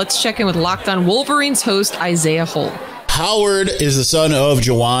Howard, let's check in with Locked On Wolverines host Isaiah Hull. Howard is the son of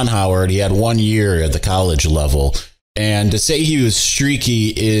Juwan Howard. He had 1 year at the college level. And to say he was streaky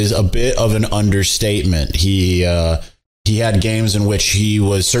is a bit of an understatement. He had games in which he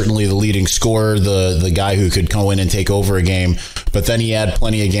was certainly the leading scorer, the guy who could go in and take over a game. But then he had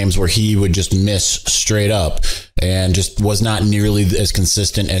plenty of games where he would just miss straight up and just was not nearly as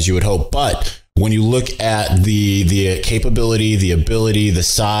consistent as you would hope. But when you look at the capability, the ability, the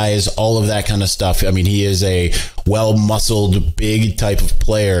size, all of that kind of stuff, I mean, he is a well-muscled, big type of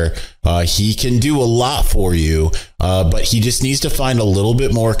player. He can do a lot for you, but he just needs to find a little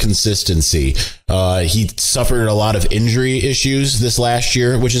bit more consistency. He suffered a lot of injury issues this last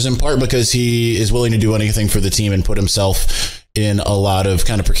year, which is in part because he is willing to do anything for the team and put himself in a lot of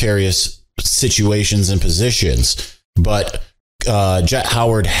kind of precarious situations and positions. But Jet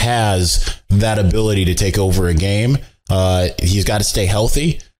Howard has that ability to take over a game. He's got to stay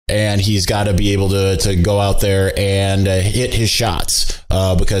healthy, and he's got to be able to go out there and hit his shots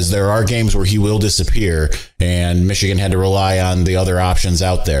because there are games where he will disappear, and Michigan had to rely on the other options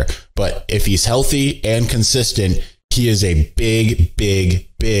out there. But if he's healthy and consistent, he is a big, big,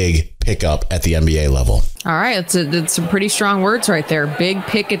 big pickup at the NBA level. All right, that's some pretty strong words right there. Big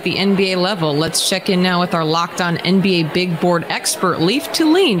pick at the NBA level. Let's check in now with our Locked On NBA Big Board expert, Leaf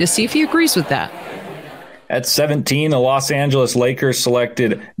Tulane, to see if he agrees with that. At 17, the Los Angeles Lakers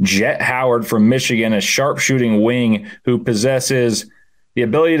selected Jet Howard from Michigan, a sharpshooting wing who possesses the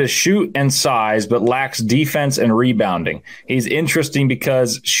ability to shoot and size, but lacks defense and rebounding. He's interesting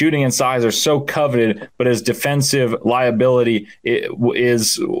because shooting and size are so coveted, but his defensive liability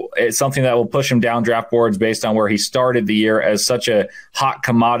is something that will push him down draft boards based on where he started the year as such a hot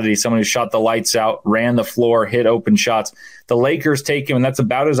commodity, someone who shot the lights out, ran the floor, hit open shots. The Lakers take him, and that's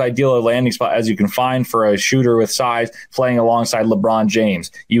about as ideal a landing spot as you can find for a shooter with size playing alongside LeBron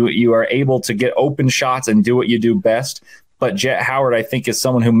James. You are able to get open shots and do what you do best. But Jet Howard, I think, is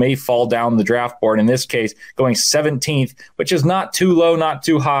someone who may fall down the draft board. In this case, going 17th, which is not too low, not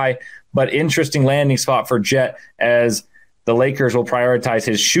too high, but interesting landing spot for Jet as the Lakers will prioritize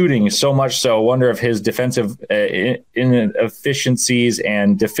his shooting so much so. I wonder if his defensive inefficiencies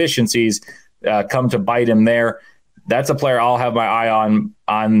and deficiencies come to bite him there. That's a player I'll have my eye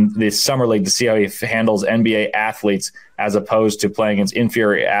on this summer league to see how he handles NBA athletes as opposed to playing against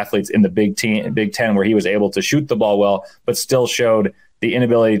inferior athletes in the Big Ten, where he was able to shoot the ball well, but still showed the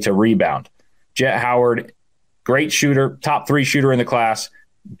inability to rebound. Jet Howard, great shooter, top 3 shooter in the class,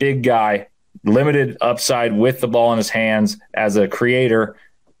 big guy, limited upside with the ball in his hands as a creator,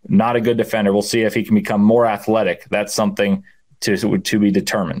 not a good defender. We'll see if he can become more athletic. That's something to be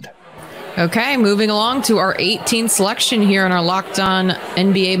determined. Okay, moving along to our 18th selection here in our Locked On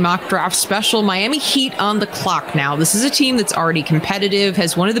NBA Mock Draft Special. Miami Heat on the clock now. This is a team that's already competitive,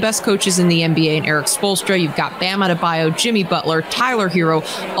 has one of the best coaches in the NBA in Eric Spoelstra. You've got Bam Adebayo, Jimmy Butler, Tyler Hero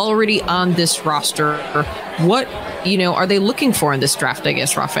already on this roster. What, are they looking for in this draft, I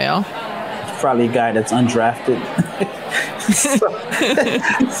guess, Raphael? Probably a guy that's undrafted.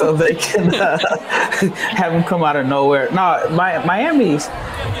 so they can have him come out of nowhere. No, Miami's,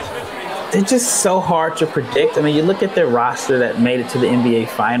 they're just so hard to predict. I mean, you look at their roster that made it to the NBA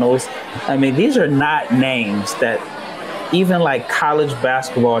Finals. I mean, these are not names that even like college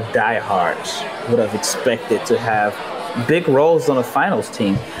basketball diehards would have expected to have big roles on a finals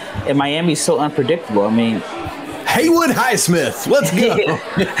team. And Miami's so unpredictable. I mean, Haywood Highsmith, let's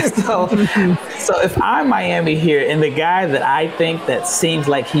go. So if I'm Miami here, and the guy that I think that seems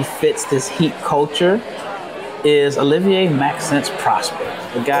like he fits this Heat culture is Olivier Maxence Prosper,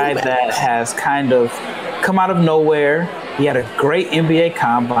 the guy that has kind of come out of nowhere. He had a great NBA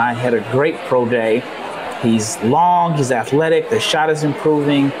combine, he had a great pro day. He's long, he's athletic, the shot is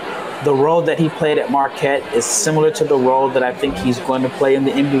improving. The role that he played at Marquette is similar to the role that I think he's going to play in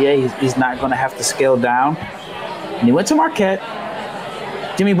the NBA. He's not going to have to scale down. And he went to Marquette.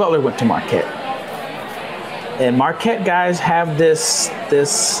 Jimmy Butler went to Marquette. And Marquette guys have this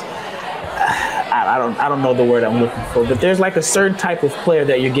I don't know the word I'm looking for, but there's like a certain type of player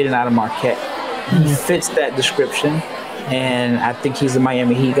that you're getting out of Marquette. He fits that description, and I think he's a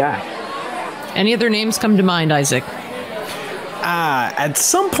Miami Heat guy. Any other names come to mind, Isaac? At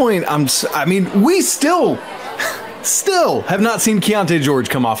some point, we still have not seen Keontae George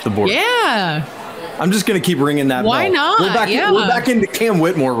come off the board. Yeah. I'm just going to keep ringing that Why bell. not? We're back into Cam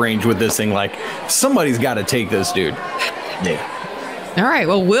Whitmore range with this thing. Like, somebody's got to take this dude. Yeah. All right.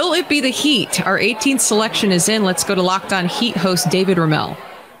 Well, will it be the Heat? Our 18th selection is in. Let's go to Locked On Heat host David Ramel.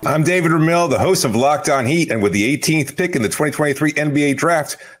 I'm David Ramil, the host of Locked On Heat, and with the 18th pick in the 2023 NBA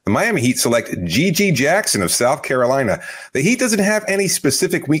Draft, the Miami Heat select G.G. Jackson of South Carolina. The Heat doesn't have any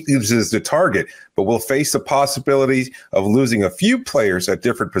specific weaknesses to target, but will face the possibility of losing a few players at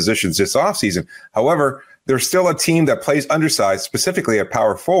different positions this offseason. However, they're still a team that plays undersized, specifically at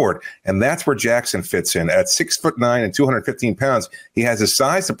power forward, and that's where Jackson fits in. At 6'9" and 215 pounds, he has the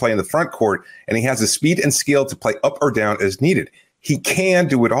size to play in the front court, and he has the speed and skill to play up or down as needed. He can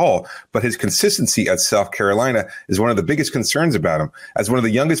do it all, but his consistency at South Carolina is one of the biggest concerns about him. As one of the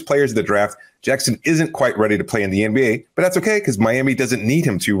youngest players of the draft, Jackson isn't quite ready to play in the NBA, but that's okay because Miami doesn't need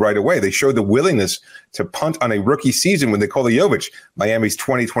him to right away. They showed the willingness to punt on a rookie season when Nikola Jovic, Miami's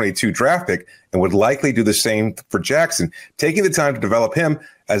 2022 draft pick, and would likely do the same for Jackson, taking the time to develop him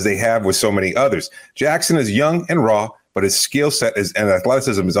as they have with so many others. Jackson is young and raw, but his skill set and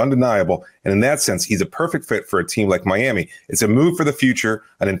athleticism is undeniable. And in that sense, he's a perfect fit for a team like Miami. It's a move for the future,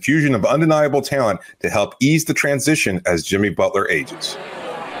 an infusion of undeniable talent to help ease the transition as Jimmy Butler ages.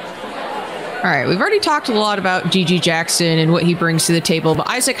 All right, we've already talked a lot about G.G. Jackson and what he brings to the table. But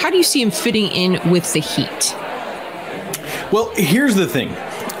Isaac, how do you see him fitting in with the Heat? Well, here's the thing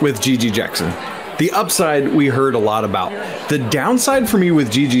with G.G. Jackson. The upside we heard a lot about. The downside for me with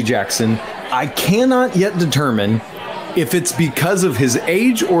G.G. Jackson, I cannot yet determine if it's because of his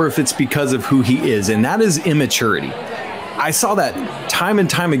age or if it's because of who he is, and that is immaturity. I saw that time and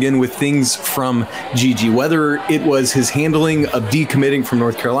time again with things from Gigi, whether it was his handling of decommitting from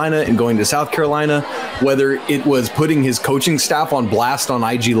North Carolina and going to South Carolina, whether it was putting his coaching staff on blast on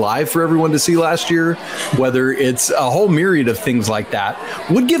IG Live for everyone to see last year, whether it's a whole myriad of things like that,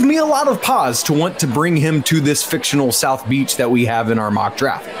 would give me a lot of pause to want to bring him to this fictional South Beach that we have in our mock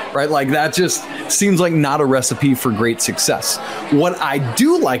draft, right? Like that just seems like not a recipe for great success. What I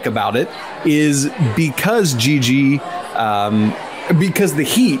do like about it is because Gigi, because the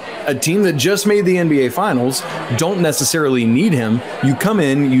Heat, a team that just made the NBA Finals, don't necessarily need him. You come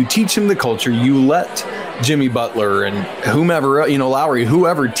in, you teach him the culture, you let Jimmy Butler and whomever, Lowry,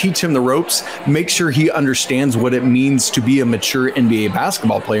 whoever, teach him the ropes, make sure he understands what it means to be a mature NBA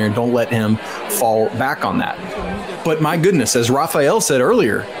basketball player, and don't let him fall back on that. But my goodness, as Raphael said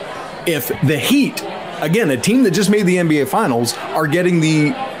earlier, if the Heat, again, a team that just made the NBA Finals, are getting the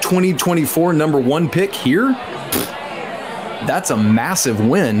 2024 number 1 pick here, that's a massive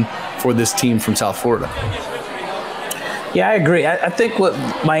win for this team from South Florida. Yeah, I agree. I think with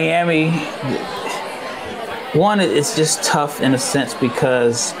Miami, one, it's just tough in a sense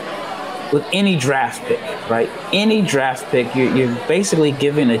because with any draft pick, right? Any draft pick, you're basically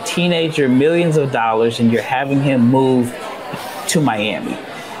giving a teenager millions of dollars and you're having him move to Miami.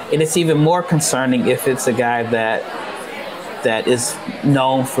 And it's even more concerning if it's a guy that is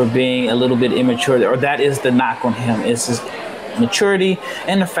known for being a little bit immature, or that is the knock on him. It's his maturity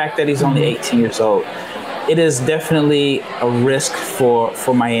and the fact that he's only 18 years old. It is definitely a risk for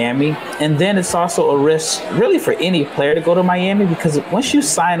Miami. And then it's also a risk really for any player to go to Miami, because once you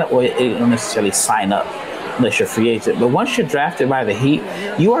sign up, or you don't necessarily sign up unless you're a free agent, but once you're drafted by the Heat,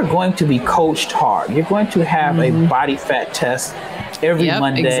 you are going to be coached hard. You're going to have a body fat test every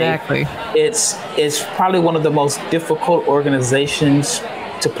Monday. Exactly. It's probably one of the most difficult organizations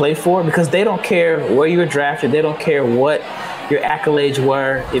to play for because they don't care where you were drafted. They don't care what your accolades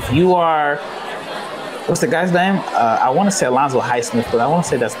were. If you are, what's the guy's name? I want to say Alonzo Highsmith, but I want to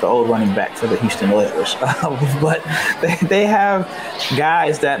say that's the old running back for the Houston Oilers. But they have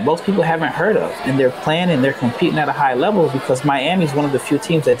guys that most people haven't heard of, and they're playing and they're competing at a high level because Miami's one of the few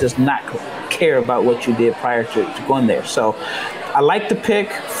teams that does not care about what you did prior to going there. So I like the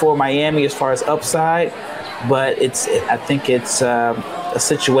pick for Miami as far as upside, but I think it's a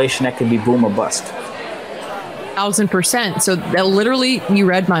situation that could be boom or bust. 1,000%. So that literally, you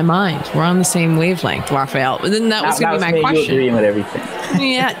read my mind. We're on the same wavelength, Raphael. And then that was going to be my question. You agreeing with everything.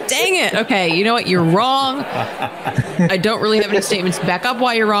 Yeah, dang it. Okay, you know what? You're wrong. I don't really have any statements to back up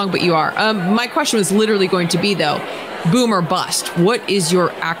why you're wrong, but you are. My question was literally going to be, though, boom or bust. What is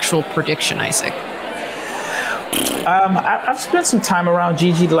your actual prediction, Isaac? I've spent some time around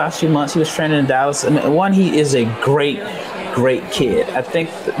Gigi the last few months. He was training in Dallas. And one, he is a great kid. I think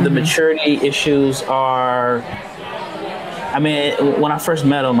the maturity issues are, I mean, when I first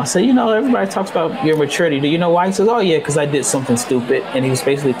met him, I said, everybody talks about your maturity. Do you know why? He says, oh, yeah, because I did something stupid. And he was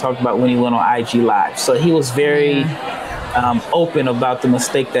basically talking about when he went on IG Live. So he was very open about the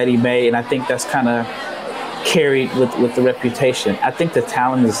mistake that he made. And I think that's kind of carried with the reputation. I think the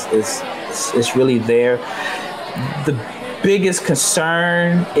talent is really there. The biggest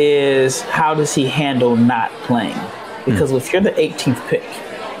concern is how does he handle not playing? Because if you're the 18th pick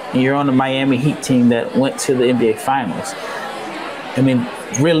and you're on the Miami Heat team that went to the NBA Finals, I mean,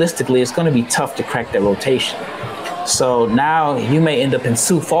 realistically, it's going to be tough to crack that rotation. So now you may end up in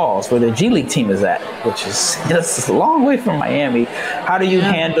Sioux Falls where the G League team is at, which is just a long way from Miami. How do you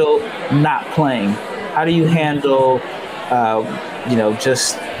handle not playing? How do you handle,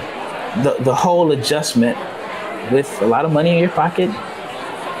 just the whole adjustment with a lot of money in your pocket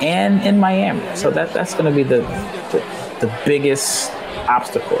and in Miami? So that's going to be the biggest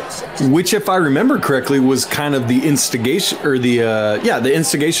obstacle. Which, if I remember correctly, was kind of the instigation, or the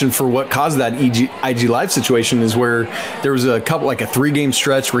instigation for what caused that IG Live situation, is where there was a 3-game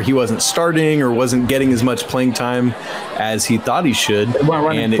stretch where he wasn't starting or wasn't getting as much playing time as he thought he should. They weren't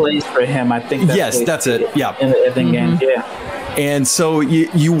running plays for him. I think that's it. Yeah. In the game. Yeah. And so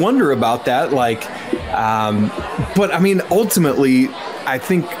you wonder about that, but I mean, ultimately, I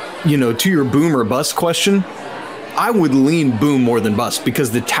think, to your boom or bust question, I would lean boom more than bust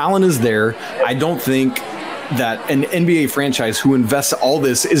because the talent is there. I don't think that an NBA franchise who invests all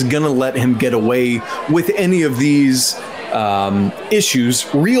this is going to let him get away with any of these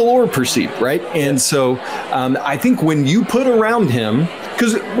issues, real or perceived, right? And so I think when you put around him,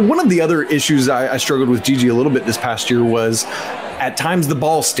 because one of the other issues I struggled with Gigi a little bit this past year was at times the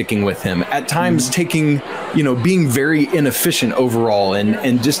ball sticking with him, at times taking, being very inefficient overall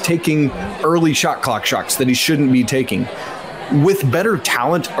and just taking early shot clock shots that he shouldn't be taking. With better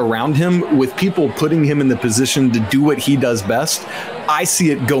talent around him, with people putting him in the position to do what he does best, I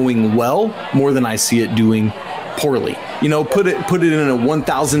see it going well more than I see it doing poorly. Put it in a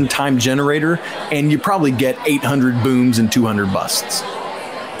 1,000 time generator and you probably get 800 booms and 200 busts.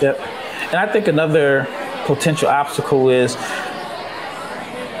 Yep. And I think another potential obstacle is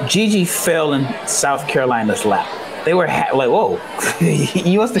Gigi fell in South Carolina's lap. They were whoa,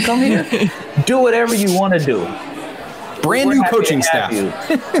 he wants to come here? Do whatever you want to do. Brand new coaching staff.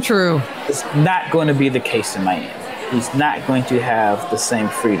 True. It's not going to be the case in Miami. He's not going to have the same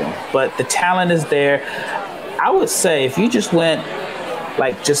freedom. But the talent is there. I would say if you just went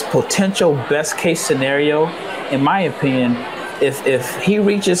just potential best case scenario, in my opinion, if he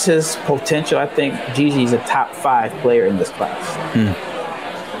reaches his potential, I think Gigi's a top 5 player in this class.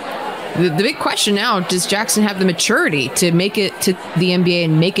 The big question now, does Jackson have the maturity to make it to the NBA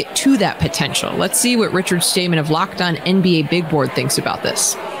and make it to that potential? Let's see what Richard Stamen of Locked On NBA Big Board thinks about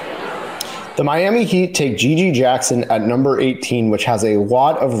this. The Miami Heat take Gigi Jackson at number 18, which has a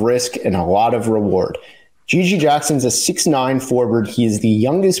lot of risk and a lot of reward. Gigi Jackson's a 6'9" forward. He is the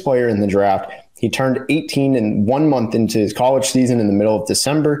youngest player in the draft. He turned 18 and 1 month into his college season in the middle of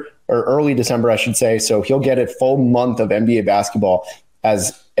December, or early December, I should say. So he'll get a full month of NBA basketball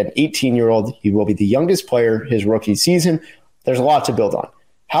as an 18-year-old. He will be the youngest player his rookie season. There's a lot to build on.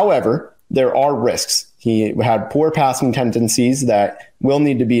 However, there are risks. He had poor passing tendencies that will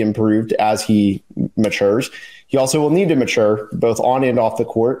need to be improved as he matures. He also will need to mature both on and off the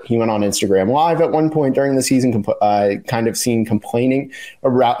court. He went on Instagram Live at one point during the season, kind of seen complaining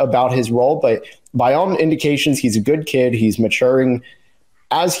about his role. But by all indications, he's a good kid. He's maturing.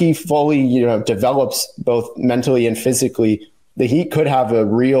 As he fully develops both mentally and physically, the Heat could have a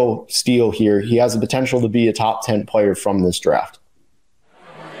real steal here. He has the potential to be a top 10 player from this draft.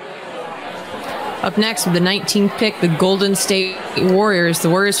 Up next with the 19th pick, the Golden State Warriors. The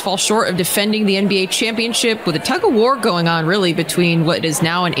Warriors fall short of defending the NBA championship with a tug of war going on really between what is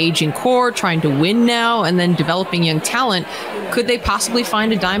now an aging core, trying to win now, and then developing young talent. Could they possibly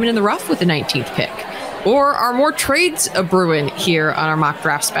find a diamond in the rough with the 19th pick? Or are more trades a brewing here on our mock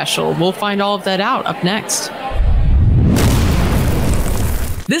draft special? We'll find all of that out up next.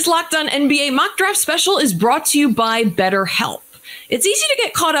 This Locked On NBA mock draft special is brought to you by BetterHelp. It's easy to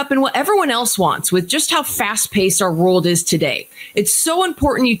get caught up in what everyone else wants with just how fast-paced our world is today. It's so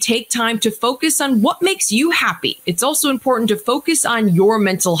important you take time to focus on what makes you happy. It's also important to focus on your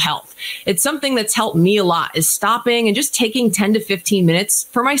mental health. It's something that's helped me a lot, is stopping and just taking 10 to 15 minutes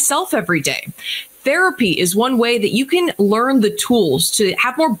for myself every day. Therapy is one way that you can learn the tools to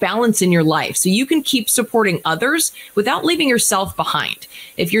have more balance in your life so you can keep supporting others without leaving yourself behind.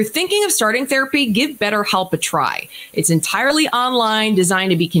 If you're thinking of starting therapy, give BetterHelp a try. It's entirely online, designed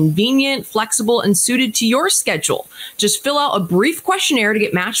to be convenient, flexible, and suited to your schedule. Just fill out a brief questionnaire to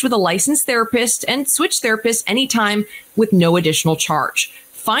get matched with a licensed therapist and switch therapists anytime with no additional charge.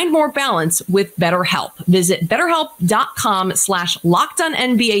 Find more balance with BetterHelp. Visit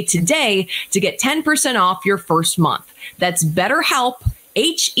BetterHelp.com/LockedOnNBA today to get 10% off your first month. That's BetterHelp,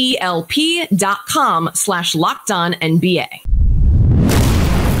 HELP.com/LockedOnNBA.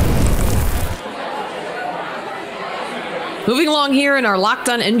 Moving along here in our Locked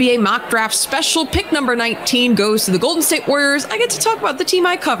On NBA mock draft special, pick number 19 goes to the Golden State Warriors. I get to talk about the team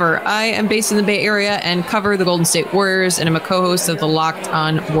I cover. I am based in the Bay Area and cover the Golden State Warriors, and I'm a co-host of the Locked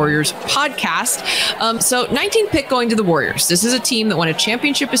On Warriors podcast. So 19th pick going to the Warriors. This is a team that won a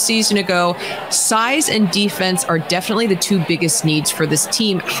championship a season ago. Size and defense are definitely the two biggest needs for this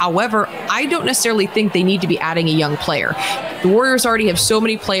team. However, I don't necessarily think they need to be adding a young player. The Warriors already have so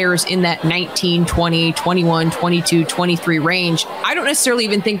many players in that 19, 20, 21, 22, 23 range. I don't necessarily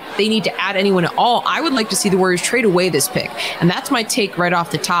even think they need to add anyone at all. I would like to see the Warriors trade away this pick. And that's my take right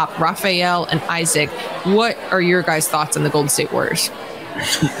off the top. Raphael and Isaac, what are your guys' thoughts on the Golden State Warriors?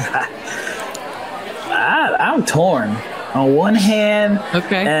 I'm torn. On one hand,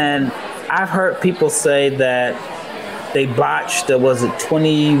 and I've heard people say that they botched the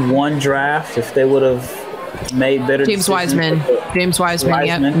 21 draft. If they would have made better James Wiseman.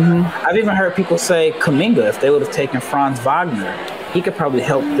 Yeah. Mm-hmm. I've even heard people say Kuminga, if they would have taken Franz Wagner, he could probably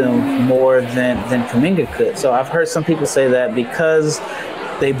help them more than Kuminga could. So I've heard some people say that because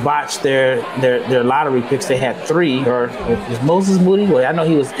they botched their lottery picks, they had 3, or was Moses Moody? Well, I know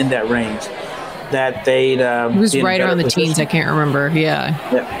he was in that range. That they'd he was right around the teens. I can't remember. Yeah.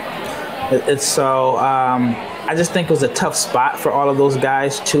 It's so I just think it was a tough spot for all of those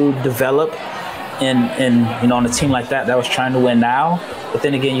guys to develop. And on a team like that was trying to win now. But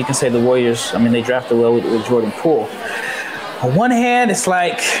then again, you can say the Warriors, they drafted well with Jordan Poole. On one hand, it's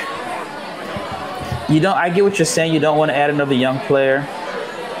like, I get what you're saying. You don't want to add another young player.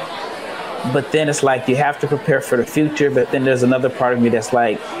 But then it's like, you have to prepare for the future. But then there's another part of me that's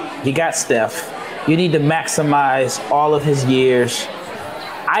like, you got Steph. You need to maximize all of his years.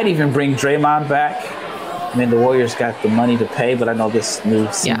 I'd even bring Draymond back. The Warriors got the money to pay, but I know this new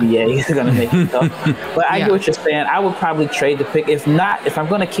CBA is going to make it tough. But I get what you're saying. I would probably trade the pick. If I'm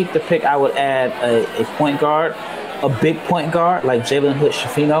going to keep the pick, I would add a point guard, a big point guard like Jalen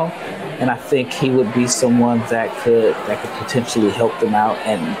Hood-Schifino, and I think he would be someone that could potentially help them out.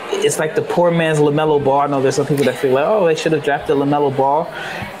 And it's like the poor man's LaMelo Ball. I know there's some people that feel like, they should have drafted LaMelo Ball.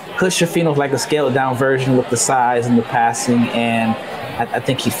 Hood-Schifino's like a scaled-down version with the size and the passing, and I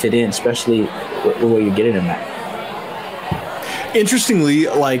think he fit in, especially where you're getting him at. Interestingly,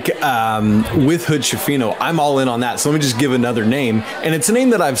 with Hood-Schifino, I'm all in on that. So let me just give another name. And it's a name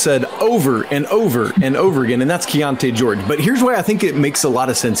that I've said over and over and over again, and that's Keontae George. But here's why I think it makes a lot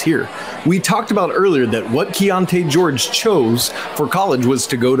of sense here. We talked about earlier that what Keontae George chose for college was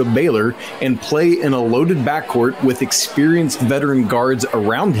to go to Baylor and play in a loaded backcourt with experienced veteran guards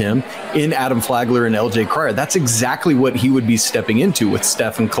around him in Adam Flagler and LJ Cryer. That's exactly what he would be stepping into with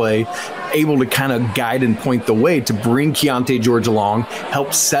Steph and Clay, able to kind of guide and point the way to bring Keontae George along,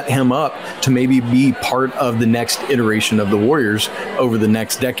 help set him up to maybe be part of the next iteration of the Warriors over the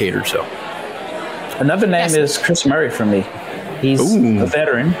next decade or so. Another name is Chris Murray for me. He's a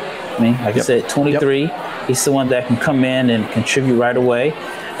veteran. I said, 23. He's the one that can come in and contribute right away.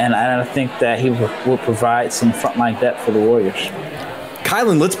 And I think that he will provide some frontline depth for the Warriors.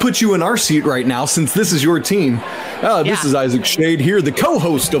 Kylan, let's put you in our seat right now since this is your team. This is Isaac Shade here, the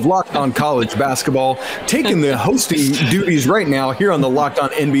co-host of Locked On College Basketball, taking the hosting duties right now here on the Locked On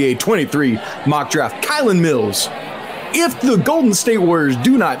NBA 23 mock draft. Kylan Mills, if the Golden State Warriors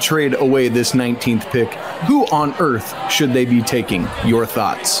do not trade away this 19th pick, who on earth should they be taking? Your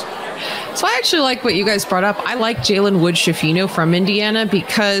thoughts? So I actually like what you guys brought up. I like Jalen Wood-Schifino from Indiana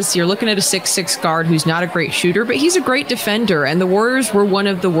because you're looking at a 6'6" guard who's not a great shooter, but he's a great defender. And the Warriors were one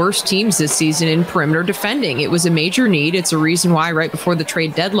of the worst teams this season in perimeter defending. It was a major need. It's a reason why right before the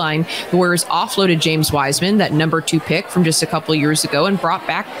trade deadline, the Warriors offloaded James Wiseman, that number 2 pick from just a couple of years ago, and brought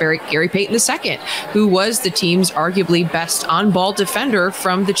back Gary Payton II, who was the team's arguably best on-ball defender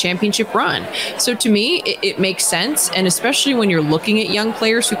from the championship run. So to me, it makes sense. And especially when you're looking at young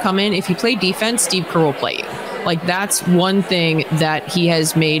players who come in, if you play defense, Steve Kerr will play you. Like, that's one thing that he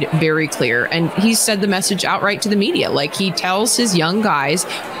has made very clear. And he's said the message outright to the media. Like, he tells his young guys,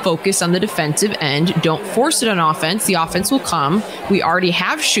 focus on the defensive end. Don't force it on offense. The offense will come. We already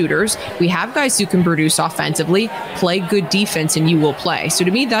have shooters. We have guys who can produce offensively. Play good defense and you will play. So to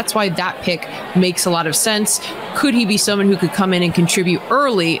me, that's why that pick makes a lot of sense. Could he be someone who could come in and contribute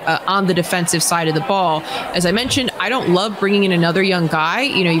early on the defensive side of the ball? As I mentioned, I don't love bringing in another young guy.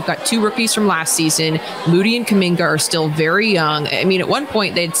 You know, you've got 2 rookies from last season. Moody and Kuminga are still very young. I mean, at one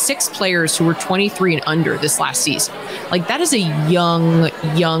point, they had 6 players who were 23 and under this last season. Like, that is a young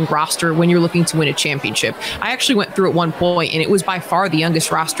roster when you're looking to win a championship. I actually went through at one point, and it was by far the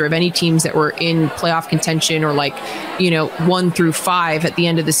youngest roster of any teams that were in playoff contention or 1 through 5 at the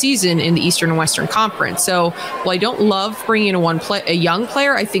end of the season in the Eastern and Western Conference. So while I don't love bringing in a young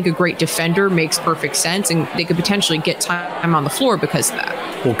player, I think a great defender makes perfect sense, and they could potentially get time on the floor because of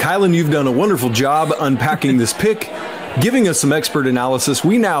that. Well, Kylan, you've done a wonderful job unpacking this pick, giving us some expert analysis.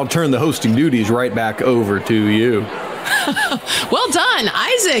 We now turn the hosting duties right back over to you. Well done,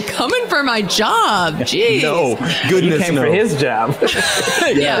 Isaac, coming for my job. Jeez. No, goodness, he came for his job.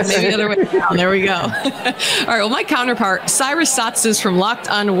 Yeah, maybe the other way around. There we go. All right, well, my counterpart, Cyrus Satsas from Locked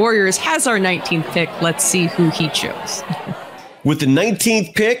On Warriors, has our 19th pick. Let's see who he chose. With the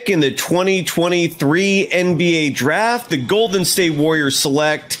 19th pick in the 2023 NBA draft, the Golden State Warriors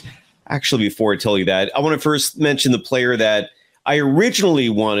select. Actually, before I tell you that, I want to first mention the player that I originally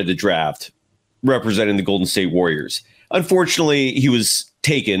wanted to draft representing the Golden State Warriors. Unfortunately, he was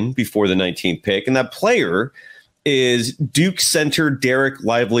taken before the 19th pick, and that player is Duke center Derek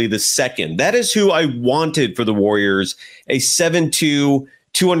Lively II. That is who I wanted for the Warriors, a 7'2",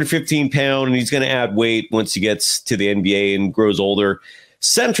 215-pound, and he's going to add weight once he gets to the NBA and grows older.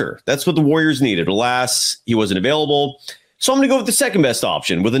 Center, that's what the Warriors needed. Alas, he wasn't available. So I'm going to go with the second best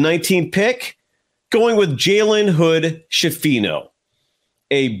option. With the 19th pick, going with Jalen Hood-Schifino,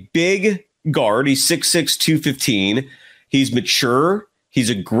 a big guard. He's 6'6", 215. He's mature. He's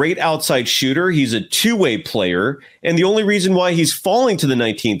a great outside shooter. He's a two-way player. And the only reason why he's falling to the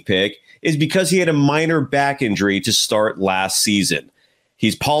 19th pick is because he had a minor back injury to start last season.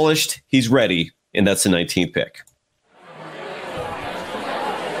 He's polished. He's ready. And that's the 19th pick.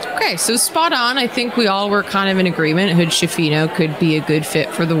 Okay, so spot on. I think we all were kind of in agreement. Hood-Schifino could be a good fit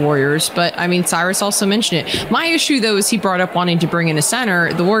for the Warriors. But, I mean, Cyrus also mentioned it. My issue, though, is he brought up wanting to bring in a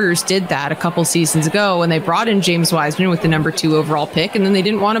center. The Warriors did that a couple seasons ago when they brought in James Wiseman with the number 2 overall pick, and then they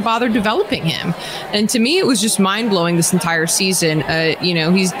didn't want to bother developing him. And to me, it was just mind-blowing this entire season.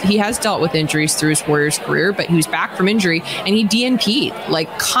 He has dealt with injuries through his Warriors career, but he was back from injury, and he DNP'd,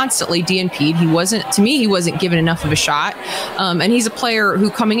 constantly DNP'd. He wasn't given enough of a shot. And he's a player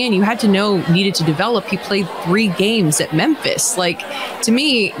who, coming in, you had to know needed to develop. He played 3 games at Memphis. To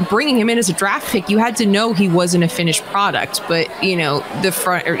me, bringing him in as a draft pick, you had to know he wasn't a finished product. But, I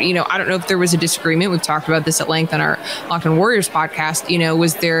don't know if there was a disagreement. We've talked about this at length on our Locked On Warriors podcast.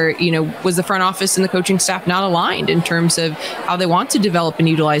 Was the front office and the coaching staff not aligned in terms of how they want to develop and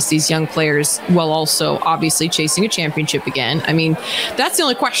utilize these young players while also obviously chasing a championship again? I mean, that's the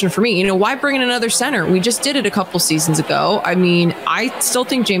only question for me. Why bring in another center? We just did it a couple seasons ago. I mean, I still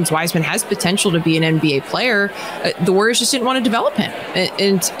think James Wiseman has potential to be an NBA player. The Warriors just didn't want to develop him.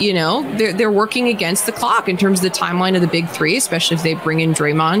 And they're working against the clock in terms of the timeline of the big 3, especially if they bring in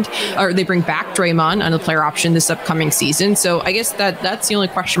Draymond, or they bring back Draymond on the player option this upcoming season. So I guess that's the only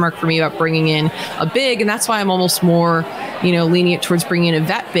question mark for me about bringing in a big. And that's why I'm almost more, lenient towards bringing in a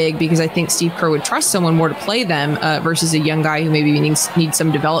vet big, because I think Steve Kerr would trust someone more to play them versus a young guy who maybe needs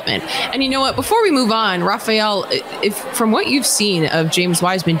some development. And you know what? Before we move on, Raphael, if from what you've seen of James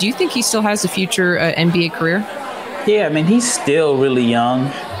Wiseman, do you think he still has a future NBA career? Yeah, I mean, he's still really young.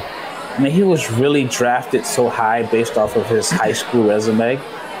 I mean, he was really drafted so high based off of his high school resume.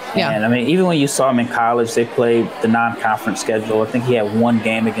 Yeah. And I mean, even when you saw him in college, they played the non-conference schedule. I think he had 1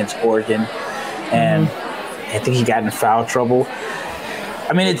 game against Oregon, and I think he got in foul trouble.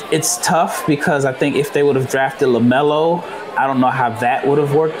 I mean, it's tough because I think if they would have drafted LaMelo, I don't know how that would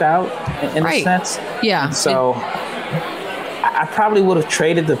have worked out in a sense. Yeah. So I probably would have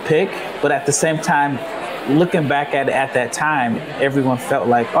traded the pick, but at the same time, looking back at that time, everyone felt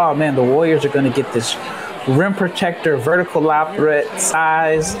like, oh man, the Warriors are going to get this rim protector, vertical lob threat,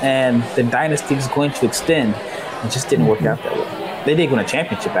 size, and the dynasty is going to extend. It just didn't work out that way. They did win a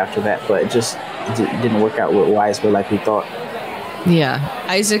championship after that, but it didn't work out with Wiseman like we thought. Yeah.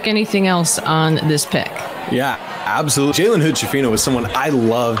 Isaac, anything else on this pick? Yeah, absolutely. Jalen Hood-Schifino was someone I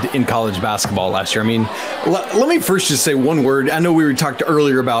loved in college basketball last year. I mean, let me first just say one word. I know we talked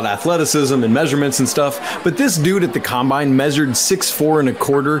earlier about athleticism and measurements and stuff, but this dude at the combine measured 6'4" and a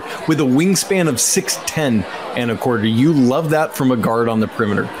quarter with a wingspan of 6'10" and a quarter. You love that from a guard on the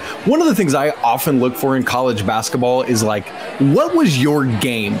perimeter. One of the things I often look for in college basketball is like, what was your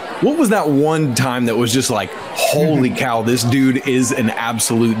game? What was that one time that was just like, holy cow, this dude is an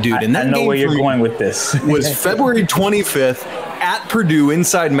absolute dude? And that I know where you're going with this. was February 25th at Purdue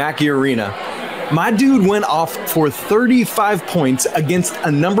inside Mackey Arena. My dude went off for 35 points against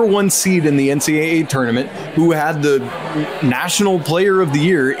a number 1 seed in the NCAA tournament who had the National Player of the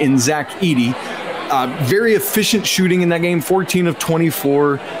Year in Zach Edey. Very efficient shooting in that game, 14 of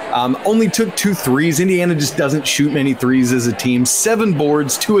 24. Only took 2 threes. Indiana just doesn't shoot many threes as a team. 7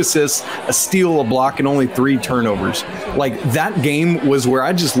 boards, 2 assists, a steal, a block, and only 3 turnovers. Like, that game was where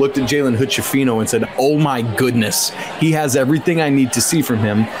I just looked at Jalen Hood-Schifino and said, oh my goodness, he has everything I need to see from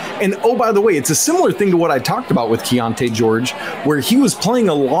him. And oh, by the way, it's a similar thing to what I talked about with Keontae George, where he was playing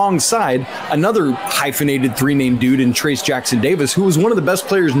alongside another hyphenated 3-name dude in Trace Jackson Davis, who was one of the best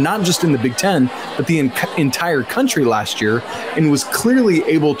players, not just in the Big Ten, but the entire country last year, and was clearly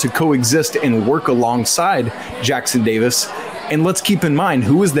able to coexist and work alongside Jackson Davis. And let's keep in mind,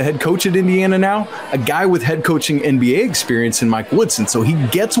 who is the head coach at Indiana now? A guy with head coaching NBA experience in Mike Woodson. So he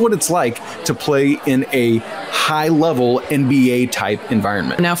gets what it's like to play in a high-level NBA type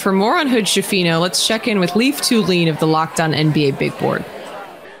environment. Now, for more on Hood-Schifino, let's check in with Leif Tulin of the Locked On NBA Big Board.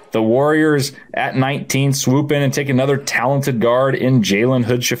 The Warriors at 19 swoop in and take another talented guard in Jalen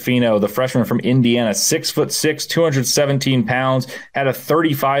Hood-Schifino, the freshman from Indiana, 6'6", 217 pounds, had a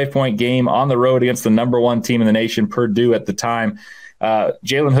 35-point game on the road against the number 1 team in the nation, Purdue at the time.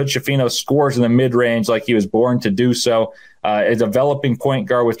 Jalen Hood-Schifino scores in the mid-range like he was born to do so. A developing point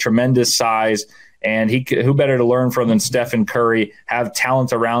guard with tremendous size. And who better to learn from than Stephen Curry, have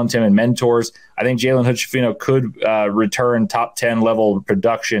talent around him and mentors. I think Jalen Hood-Schifino could return top 10 level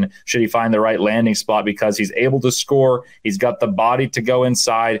production should he find the right landing spot, because he's able to score. He's got the body to go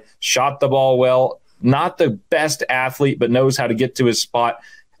inside, shot the ball well, not the best athlete, but knows how to get to his spot,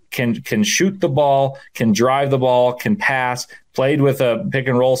 can shoot the ball, can drive the ball, can pass, played with a pick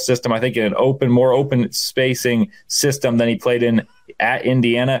and roll system, I think in an more open spacing system than he played in at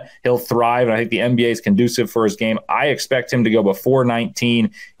Indiana. He'll thrive, and I think the NBA is conducive for his game. I expect him to go before 19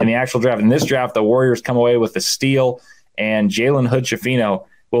 in the actual draft. In this draft, the Warriors come away with the steal, and Jalen Hood-Schifino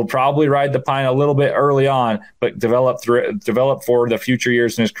will probably ride the pine a little bit early on, but develop for the future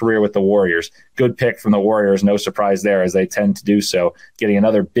years in his career with the Warriors. Good pick from the Warriors, no surprise there, as they tend to do so, getting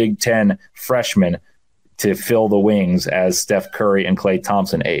another Big Ten freshman to fill the wings as Steph Curry and Klay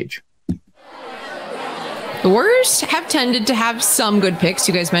Thompson age. The Warriors have tended to have some good picks.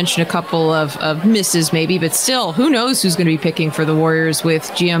 You guys mentioned a couple of misses maybe, but still, who knows who's going to be picking for the Warriors with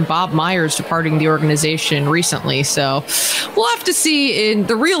GM Bob Myers departing the organization recently. So we'll have to see in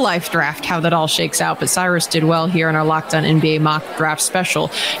the real life draft how that all shakes out. But Cyrus did well here in our Locked On NBA mock draft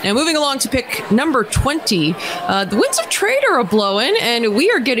special. Now moving along to pick number 20, the winds of trade are a-blowing, and we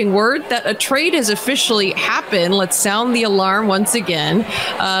are getting word that a trade has officially happened. Let's sound the alarm once again.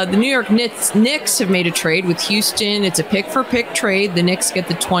 The New York Knicks have made a trade with Houston. It's a pick-for-pick trade. The Knicks get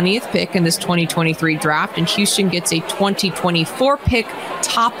the 20th pick in this 2023 draft, and Houston gets a 2024 pick,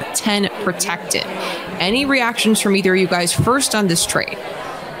 top 10 protected. Any reactions from either of you guys first on this trade?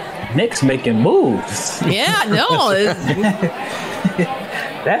 Knicks making moves. Yeah, no. I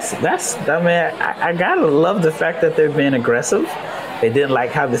mean, I gotta love the fact that they're being aggressive. They didn't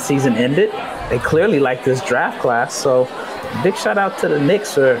like how the season ended. They clearly like this draft class, so big shout out to the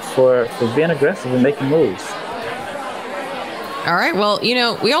Knicks for being aggressive and making moves. All right. Well,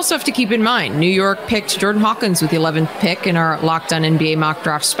 we also have to keep in mind, New York picked Jordan Hawkins with the 11th pick in our Locked On NBA mock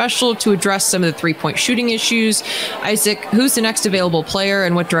draft special to address some of the 3-point shooting issues. Isaac, who's the next available player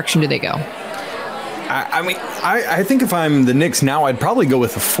and what direction do they go? I think if I'm the Knicks now, I'd probably go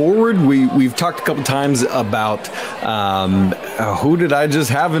with a forward. We've talked a couple times about who did I just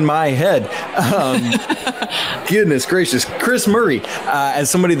have in my head? Goodness gracious, Chris Murray, as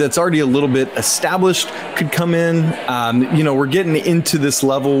somebody that's already a little bit established, could come in. We're getting into this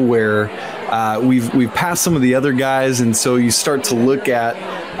level where we've passed some of the other guys, and so you start to look at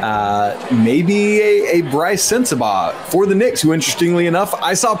maybe a Bryce Sensabaugh for the Knicks, who, interestingly enough,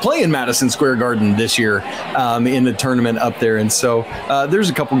 I saw play in Madison Square Garden this year in the tournament up there. And so there's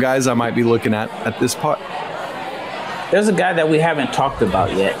a couple guys I might be looking at this part. There's a guy that we haven't talked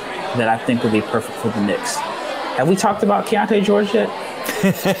about yet that I think would be perfect for the Knicks. Have we talked about Keontae George yet?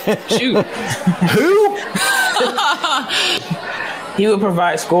 Shoot. Who? He would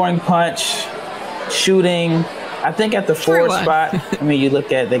provide scoring punch, shooting. I think at the forward spot, I mean, you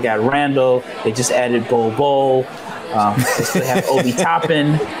look at, they got Randall. They just added Bol. They still have Obi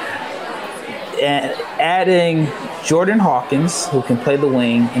Toppin. And adding Jordan Hawkins, who can play the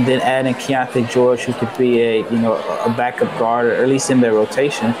wing, and then adding Keontae George, who could be a backup guard, or at least in their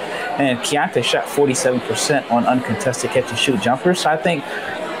rotation. And Keontae shot 47% on uncontested catch and shoot jumpers. So I think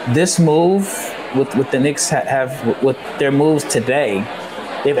this move with the Knicks have with their moves today,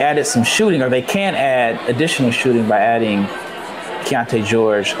 they've added some shooting, or they can add additional shooting by adding Keontae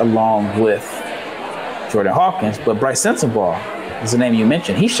George along with Jordan Hawkins. But Bryce Sensabaugh is the name you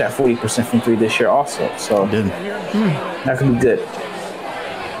mentioned. He shot 40% from three this year also. So that could be good.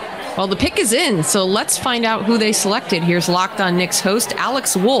 Well, the pick is in, so let's find out who they selected. Here's Locked On Knicks host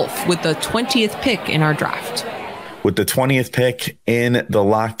Alex Wolf with the 20th pick in our draft. With the 20th pick in the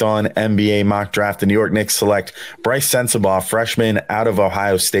Locked On NBA mock draft, the New York Knicks select Bryce Sensabaugh, freshman out of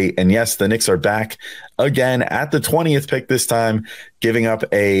Ohio State. And yes, the Knicks are back again at the 20th pick this time, giving up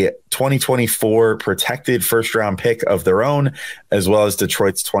a 2024 protected first-round pick of their own, as well as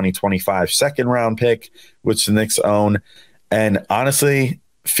Detroit's 2025 second-round pick, which the Knicks own. And honestly,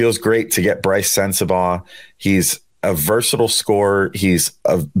 feels great to get Bryce Sensabaugh. He's a versatile scorer. He's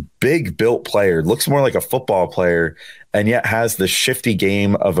a big built player, looks more like a football player, and yet has the shifty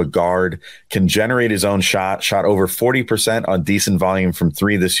game of a guard, can generate his own shot over 40% on decent volume from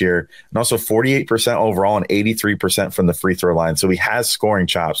three this year, and also 48% overall and 83% from the free throw line. So he has scoring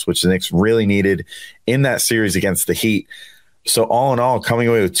chops, which the Knicks really needed in that series against the Heat. So all in all, coming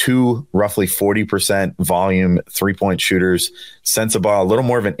away with two roughly 40% volume three-point shooters. Sensabaugh, a little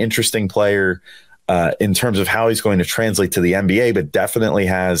more of an interesting player in terms of how he's going to translate to the NBA, but definitely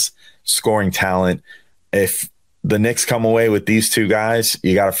has scoring talent. If the Knicks come away with these two guys,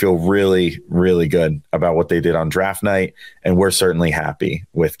 you got to feel really, really good about what they did on draft night. And we're certainly happy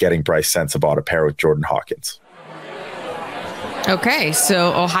with getting Bryce Sensabaugh to pair with Jordan Hawkins. Okay,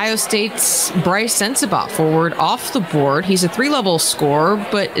 so Ohio State's Bryce Sensabaugh forward off the board. He's a three-level scorer,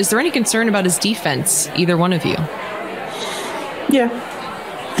 but is there any concern about his defense, either one of you? Yeah.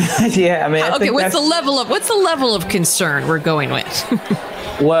 Yeah, I mean, I think what's the level of concern we're going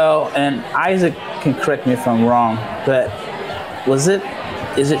with? Well, and Isaac can correct me if I'm wrong, but is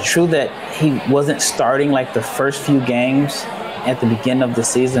it true that he wasn't starting like the first few games at the beginning of the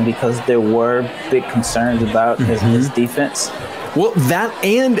season because there were big concerns about his defense? Well, that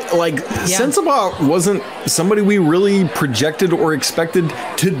and Sensabaugh wasn't somebody we really projected or expected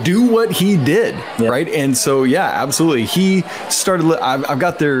to do what he did, right? And so, yeah, absolutely. He started. I've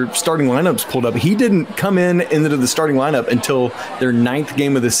got their starting lineups pulled up. He didn't come into the starting lineup until their 9th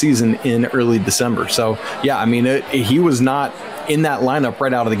game of the season in early December. So, yeah, I mean, he was not in that lineup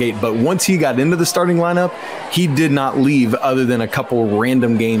right out of the gate. But once he got into the starting lineup, he did not leave other than a couple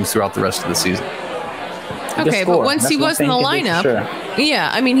random games throughout the rest of the season. Okay, but once he was in the lineup, yeah,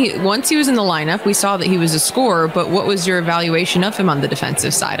 I mean, once he was in the lineup, we saw that he was a scorer, but what was your evaluation of him on the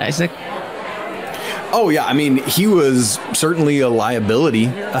defensive side, Isaac? Oh, yeah. I mean, he was certainly a liability,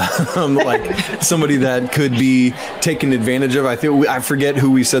 like somebody that could be taken advantage of. I forget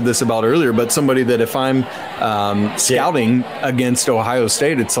who we said this about earlier, but somebody that if I'm scouting against Ohio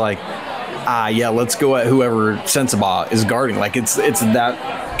State, it's like, yeah, let's go at whoever Sensabaugh is guarding. Like it's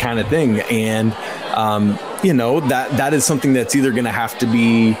that kind of thing. And, that is something that's either going to have to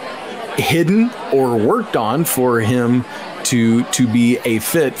be hidden or worked on for him to be a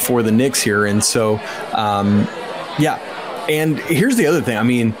fit for the Knicks here. And so, yeah. And here's the other thing. I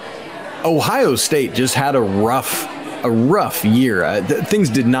mean, Ohio State just had a rough year. Things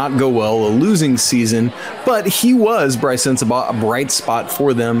did not go well, a losing season, but he was, Bryce Sensabaugh, a bright spot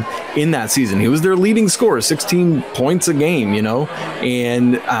for them in that season. He was their leading scorer, 16 points a game,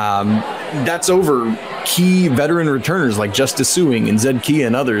 and that's over key veteran returners like Justice Suing and Zed Kia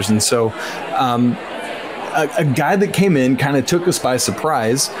and others. And so a guy that came in kind of took us by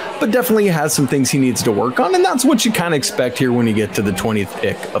surprise, but definitely has some things he needs to work on. And that's what you kind of expect here when you get to the 20th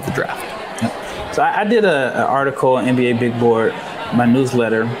pick of the draft. So I did an article on NBA Big Board, my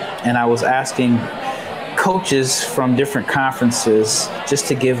newsletter, and I was asking coaches from different conferences just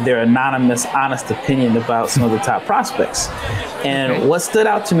to give their anonymous, honest opinion about some of the top prospects. And what stood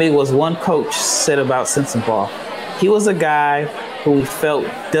out to me was one coach said about Sensabaugh. He was a guy who we felt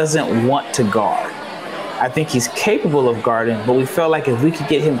doesn't want to guard. I think he's capable of guarding, but we felt like if we could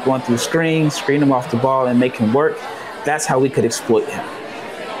get him going through screen him off the ball, and make him work, that's how we could exploit him.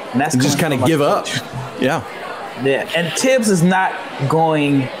 And that's just kind of give up. Yeah. Yeah. And Tibbs is not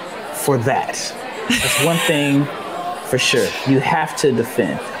going for that. That's one thing for sure. You have to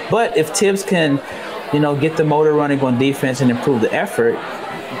defend. But if Tibbs can, get the motor running on defense and improve the effort,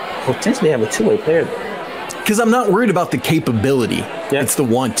 potentially have a two-way player there. Because I'm not worried about the capability. Yep. It's the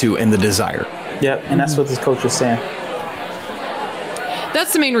want to and the desire. Yep, and that's what this coach was saying.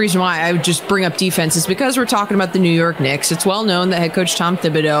 That's the main reason why I would just bring up defense, is because we're talking about the New York Knicks. It's well known that head coach Tom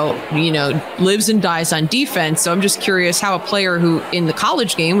Thibodeau, lives and dies on defense. So I'm just curious how a player who in the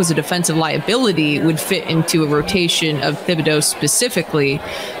college game was a defensive liability would fit into a rotation of Thibodeau specifically.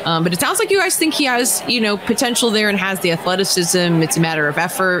 But it sounds like you guys think he has, potential there and has the athleticism. It's a matter of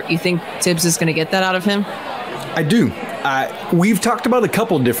effort. You think Tibbs is going to get that out of him? I do. We've talked about a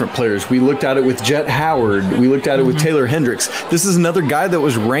couple different players. We looked at it with Jet Howard. We looked at it with Taylor Hendricks. This is another guy that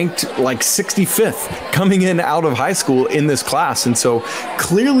was ranked like 65th coming in out of high school in this class. And so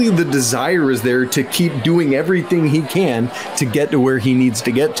clearly the desire is there to keep doing everything he can to get to where he needs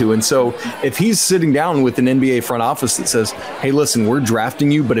to get to. And so if he's sitting down with an NBA front office that says, hey, listen, we're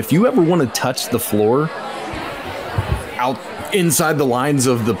drafting you, but if you ever want to touch the floor out inside the lines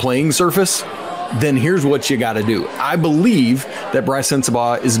of the playing surface, then here's what you got to do. I believe that Bryce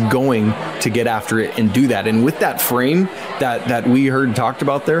Sensabaugh is going to get after it and do that. And with that frame that we heard talked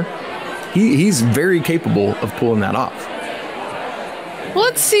about there, he's very capable of pulling that off. Well,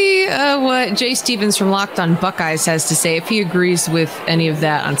 let's see what Jay Stevens from Locked On Buckeyes has to say, if he agrees with any of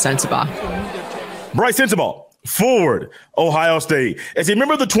that on Sensabaugh. Bryce Sensabaugh, forward, Ohio State. As a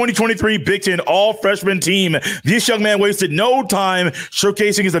member of the 2023 Big Ten all-freshman team, this young man wasted no time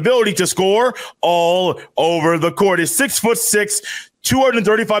showcasing his ability to score all over the court. His 6'6",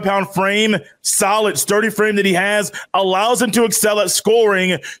 235-pound frame, solid, sturdy frame that he has, allows him to excel at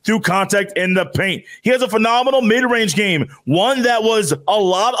scoring through contact in the paint. He has a phenomenal mid-range game, one that was a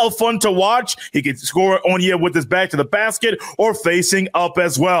lot of fun to watch. He can score on you with his back to the basket or facing up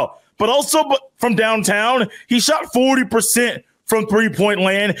as well. But also from downtown, he shot 40% from three-point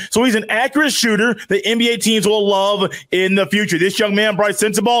land. So he's an accurate shooter that NBA teams will love in the future. This young man, Bryce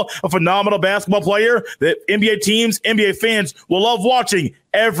Sensabaugh, a phenomenal basketball player that NBA teams, NBA fans will love watching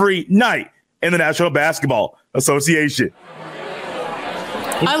every night in the National Basketball Association.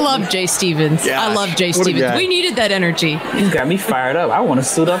 I love Jay Stevens. Gosh, I love Jay Stevens. We needed that energy. He's got me fired up. I want to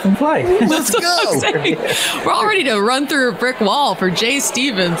suit up and play. Let's go. We're all ready to run through a brick wall for Jay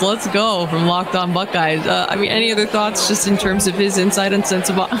Stevens. Let's go from Locked On Buckeyes. Any other thoughts just in terms of his insight on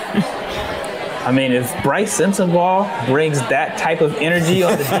Sensabaugh? If Bryce Sensabaugh brings that type of energy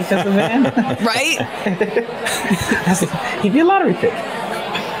on the defensive end, right? He'd be a lottery pick.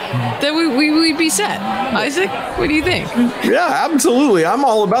 Then we'd be set. Isaac, what do you think? Yeah, absolutely. I'm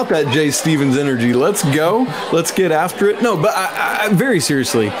all about that Jay Stevens energy. Let's go. Let's get after it. No, but I very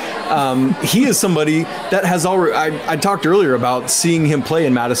seriously, he is somebody that has already, I talked earlier about seeing him play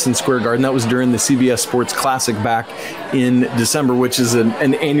in Madison Square Garden. That was during the CBS Sports Classic back in December, which is an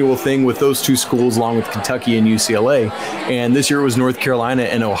annual thing with those two schools along with Kentucky and UCLA. And this year it was North Carolina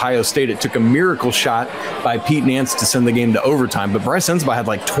and Ohio State. It took a miracle shot by Pete Nance to send the game to overtime. But Bryce Sensabaugh had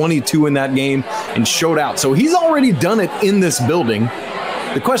like 22 in that game and showed out. So he's already done it in this building.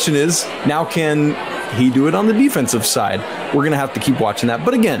 The question is, now can he do it on the defensive side? We're going to have to keep watching that.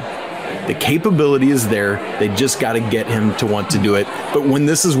 But again, the capability is there. They just got to get him to want to do it. But when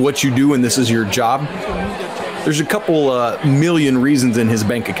this is what you do and this is your job, there's a couple million reasons in his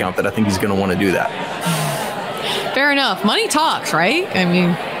bank account that I think he's going to want to do that. Fair enough. Money talks, right?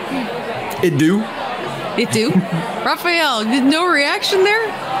 It do. It do. Raphael, no reaction there?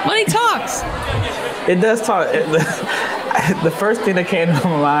 Money talks. It does talk. The first thing that came to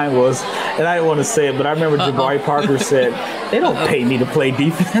my mind was, and I didn't want to say it, but I remember Jabari Parker said, they don't pay me to play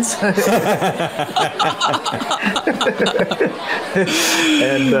defense.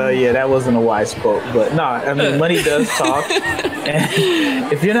 And that wasn't a wise quote. But no, money does talk.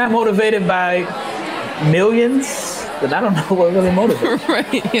 And if you're not motivated by millions, then I don't know what really motivates.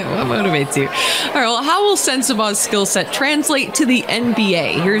 Right, yeah, what motivates you? All right, well, how will Sensabaugh's skill set translate to the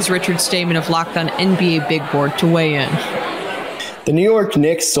NBA? Here's Richard Stamen of Locked On NBA Big Board to weigh in. The New York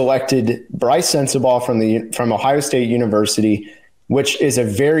Knicks selected Bryce Sensabaugh from Ohio State University, which is a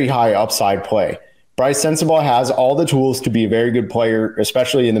very high upside play. Bryce Sensabaugh has all the tools to be a very good player,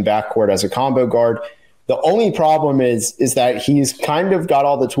 especially in the backcourt as a combo guard. The only problem is that he's kind of got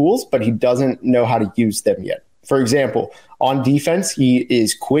all the tools, but he doesn't know how to use them yet. For example, on defense, he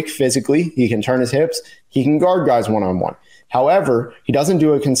is quick physically. He can turn his hips. He can guard guys one-on-one. However, he doesn't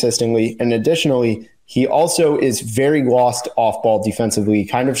do it consistently. And additionally, he also is very lost off ball defensively. He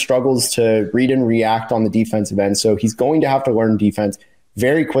kind of struggles to read and react on the defensive end. So he's going to have to learn defense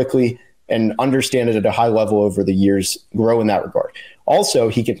very quickly and understand it at a high level over the years, grow in that regard. Also,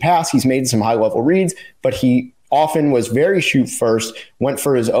 he can pass. He's made some high level reads, but he often was very shoot first, went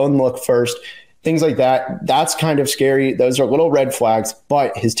for his own look first, things like that. That's kind of scary. Those are little red flags,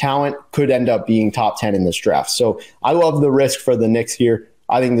 but his talent could end up being top 10 in this draft. So I love the risk for the Knicks here.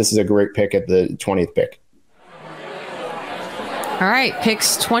 I think this is a great pick at the 20th pick. All right,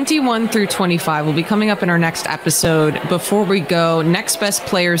 picks 21 through 25 will be coming up in our next episode. Before we go, next best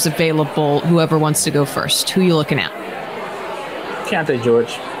players available, whoever wants to go first. Who are you looking at? Keontae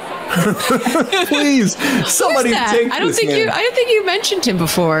George. Please, somebody take I don't think you mentioned him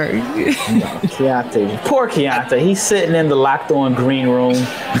before. Keontae. Poor Keontae. He's sitting in the locked on green room,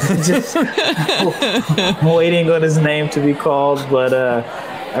 just waiting on his name to be called. But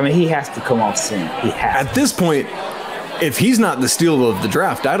I mean, he has to come off soon. He has. At this point, if he's not the steal of the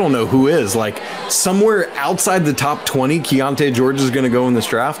draft, I don't know who is. Like, somewhere outside the top 20, Keontae George is going to go in this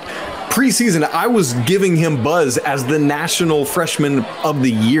draft. Preseason, I was giving him buzz as the national freshman of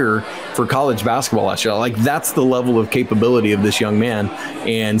the year for college basketball last year. Like, that's the level of capability of this young man.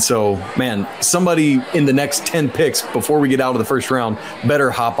 And so, man, somebody in the next 10 picks before we get out of the first round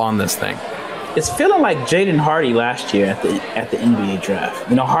better hop on this thing. It's feeling like Jaden Hardy last year at the NBA draft.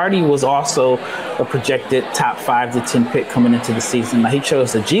 You know, Hardy was also a projected top 5 to 10 pick coming into the season. Now, he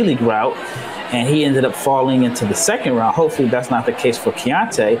chose the G League route, and he ended up falling into the second round. Hopefully that's not the case for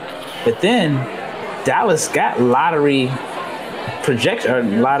Keontae. But then Dallas got lottery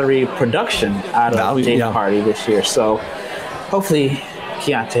production out of Jaden Hardy this year. So hopefully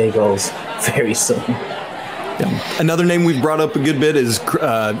Keontae goes very soon. Yeah. Another name we've brought up a good bit is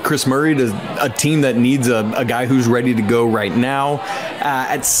Chris Murray, a team that needs a guy who's ready to go right now.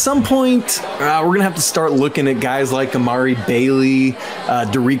 At some point, we're going to have to start looking at guys like Amari Bailey,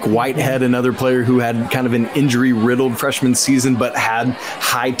 Dariq Whitehead, another player who had kind of an injury-riddled freshman season but had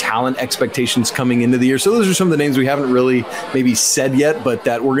high talent expectations coming into the year. So those are some of the names we haven't really maybe said yet, but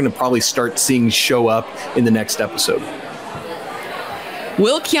that we're going to probably start seeing show up in the next episode.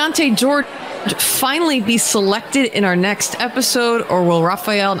 Will Keontae George finally be selected in our next episode, or will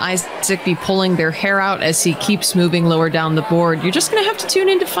Raphael and Isaac be pulling their hair out as he keeps moving lower down the board? You're just going to have to tune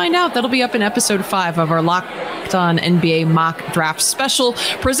in to find out. That'll be up in episode 5 of our Locked On NBA Mock Draft Special,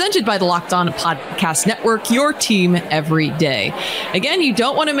 presented by the Locked On Podcast Network, your team every day. Again, you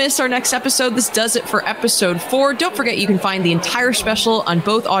don't want to miss our next episode. This does it for episode 4. Don't forget, you can find the entire special on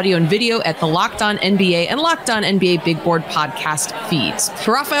both audio and video at the Locked On NBA and Locked On NBA Big Board podcast feeds.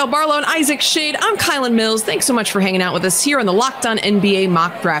 For Raphael Barlow and Isaac Shade, I'm Kylan Mills. Thanks so much for hanging out with us here on the Locked On NBA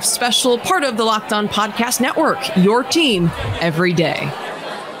Mock Draft Special, part of the Locked On Podcast Network, your team every day.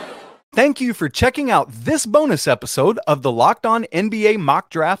 Thank you for checking out this bonus episode of the Locked On NBA Mock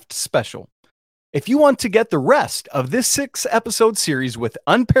Draft Special. If you want to get the rest of this 6-episode series with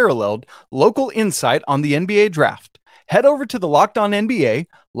unparalleled local insight on the NBA draft, head over to the Locked On NBA,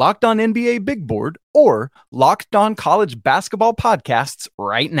 Locked On NBA Big Board, or Locked On College Basketball podcasts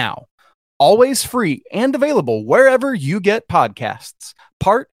right now. Always free and available wherever you get podcasts.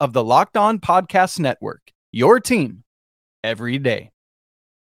 Part of the Locked On Podcast Network. Your team every day.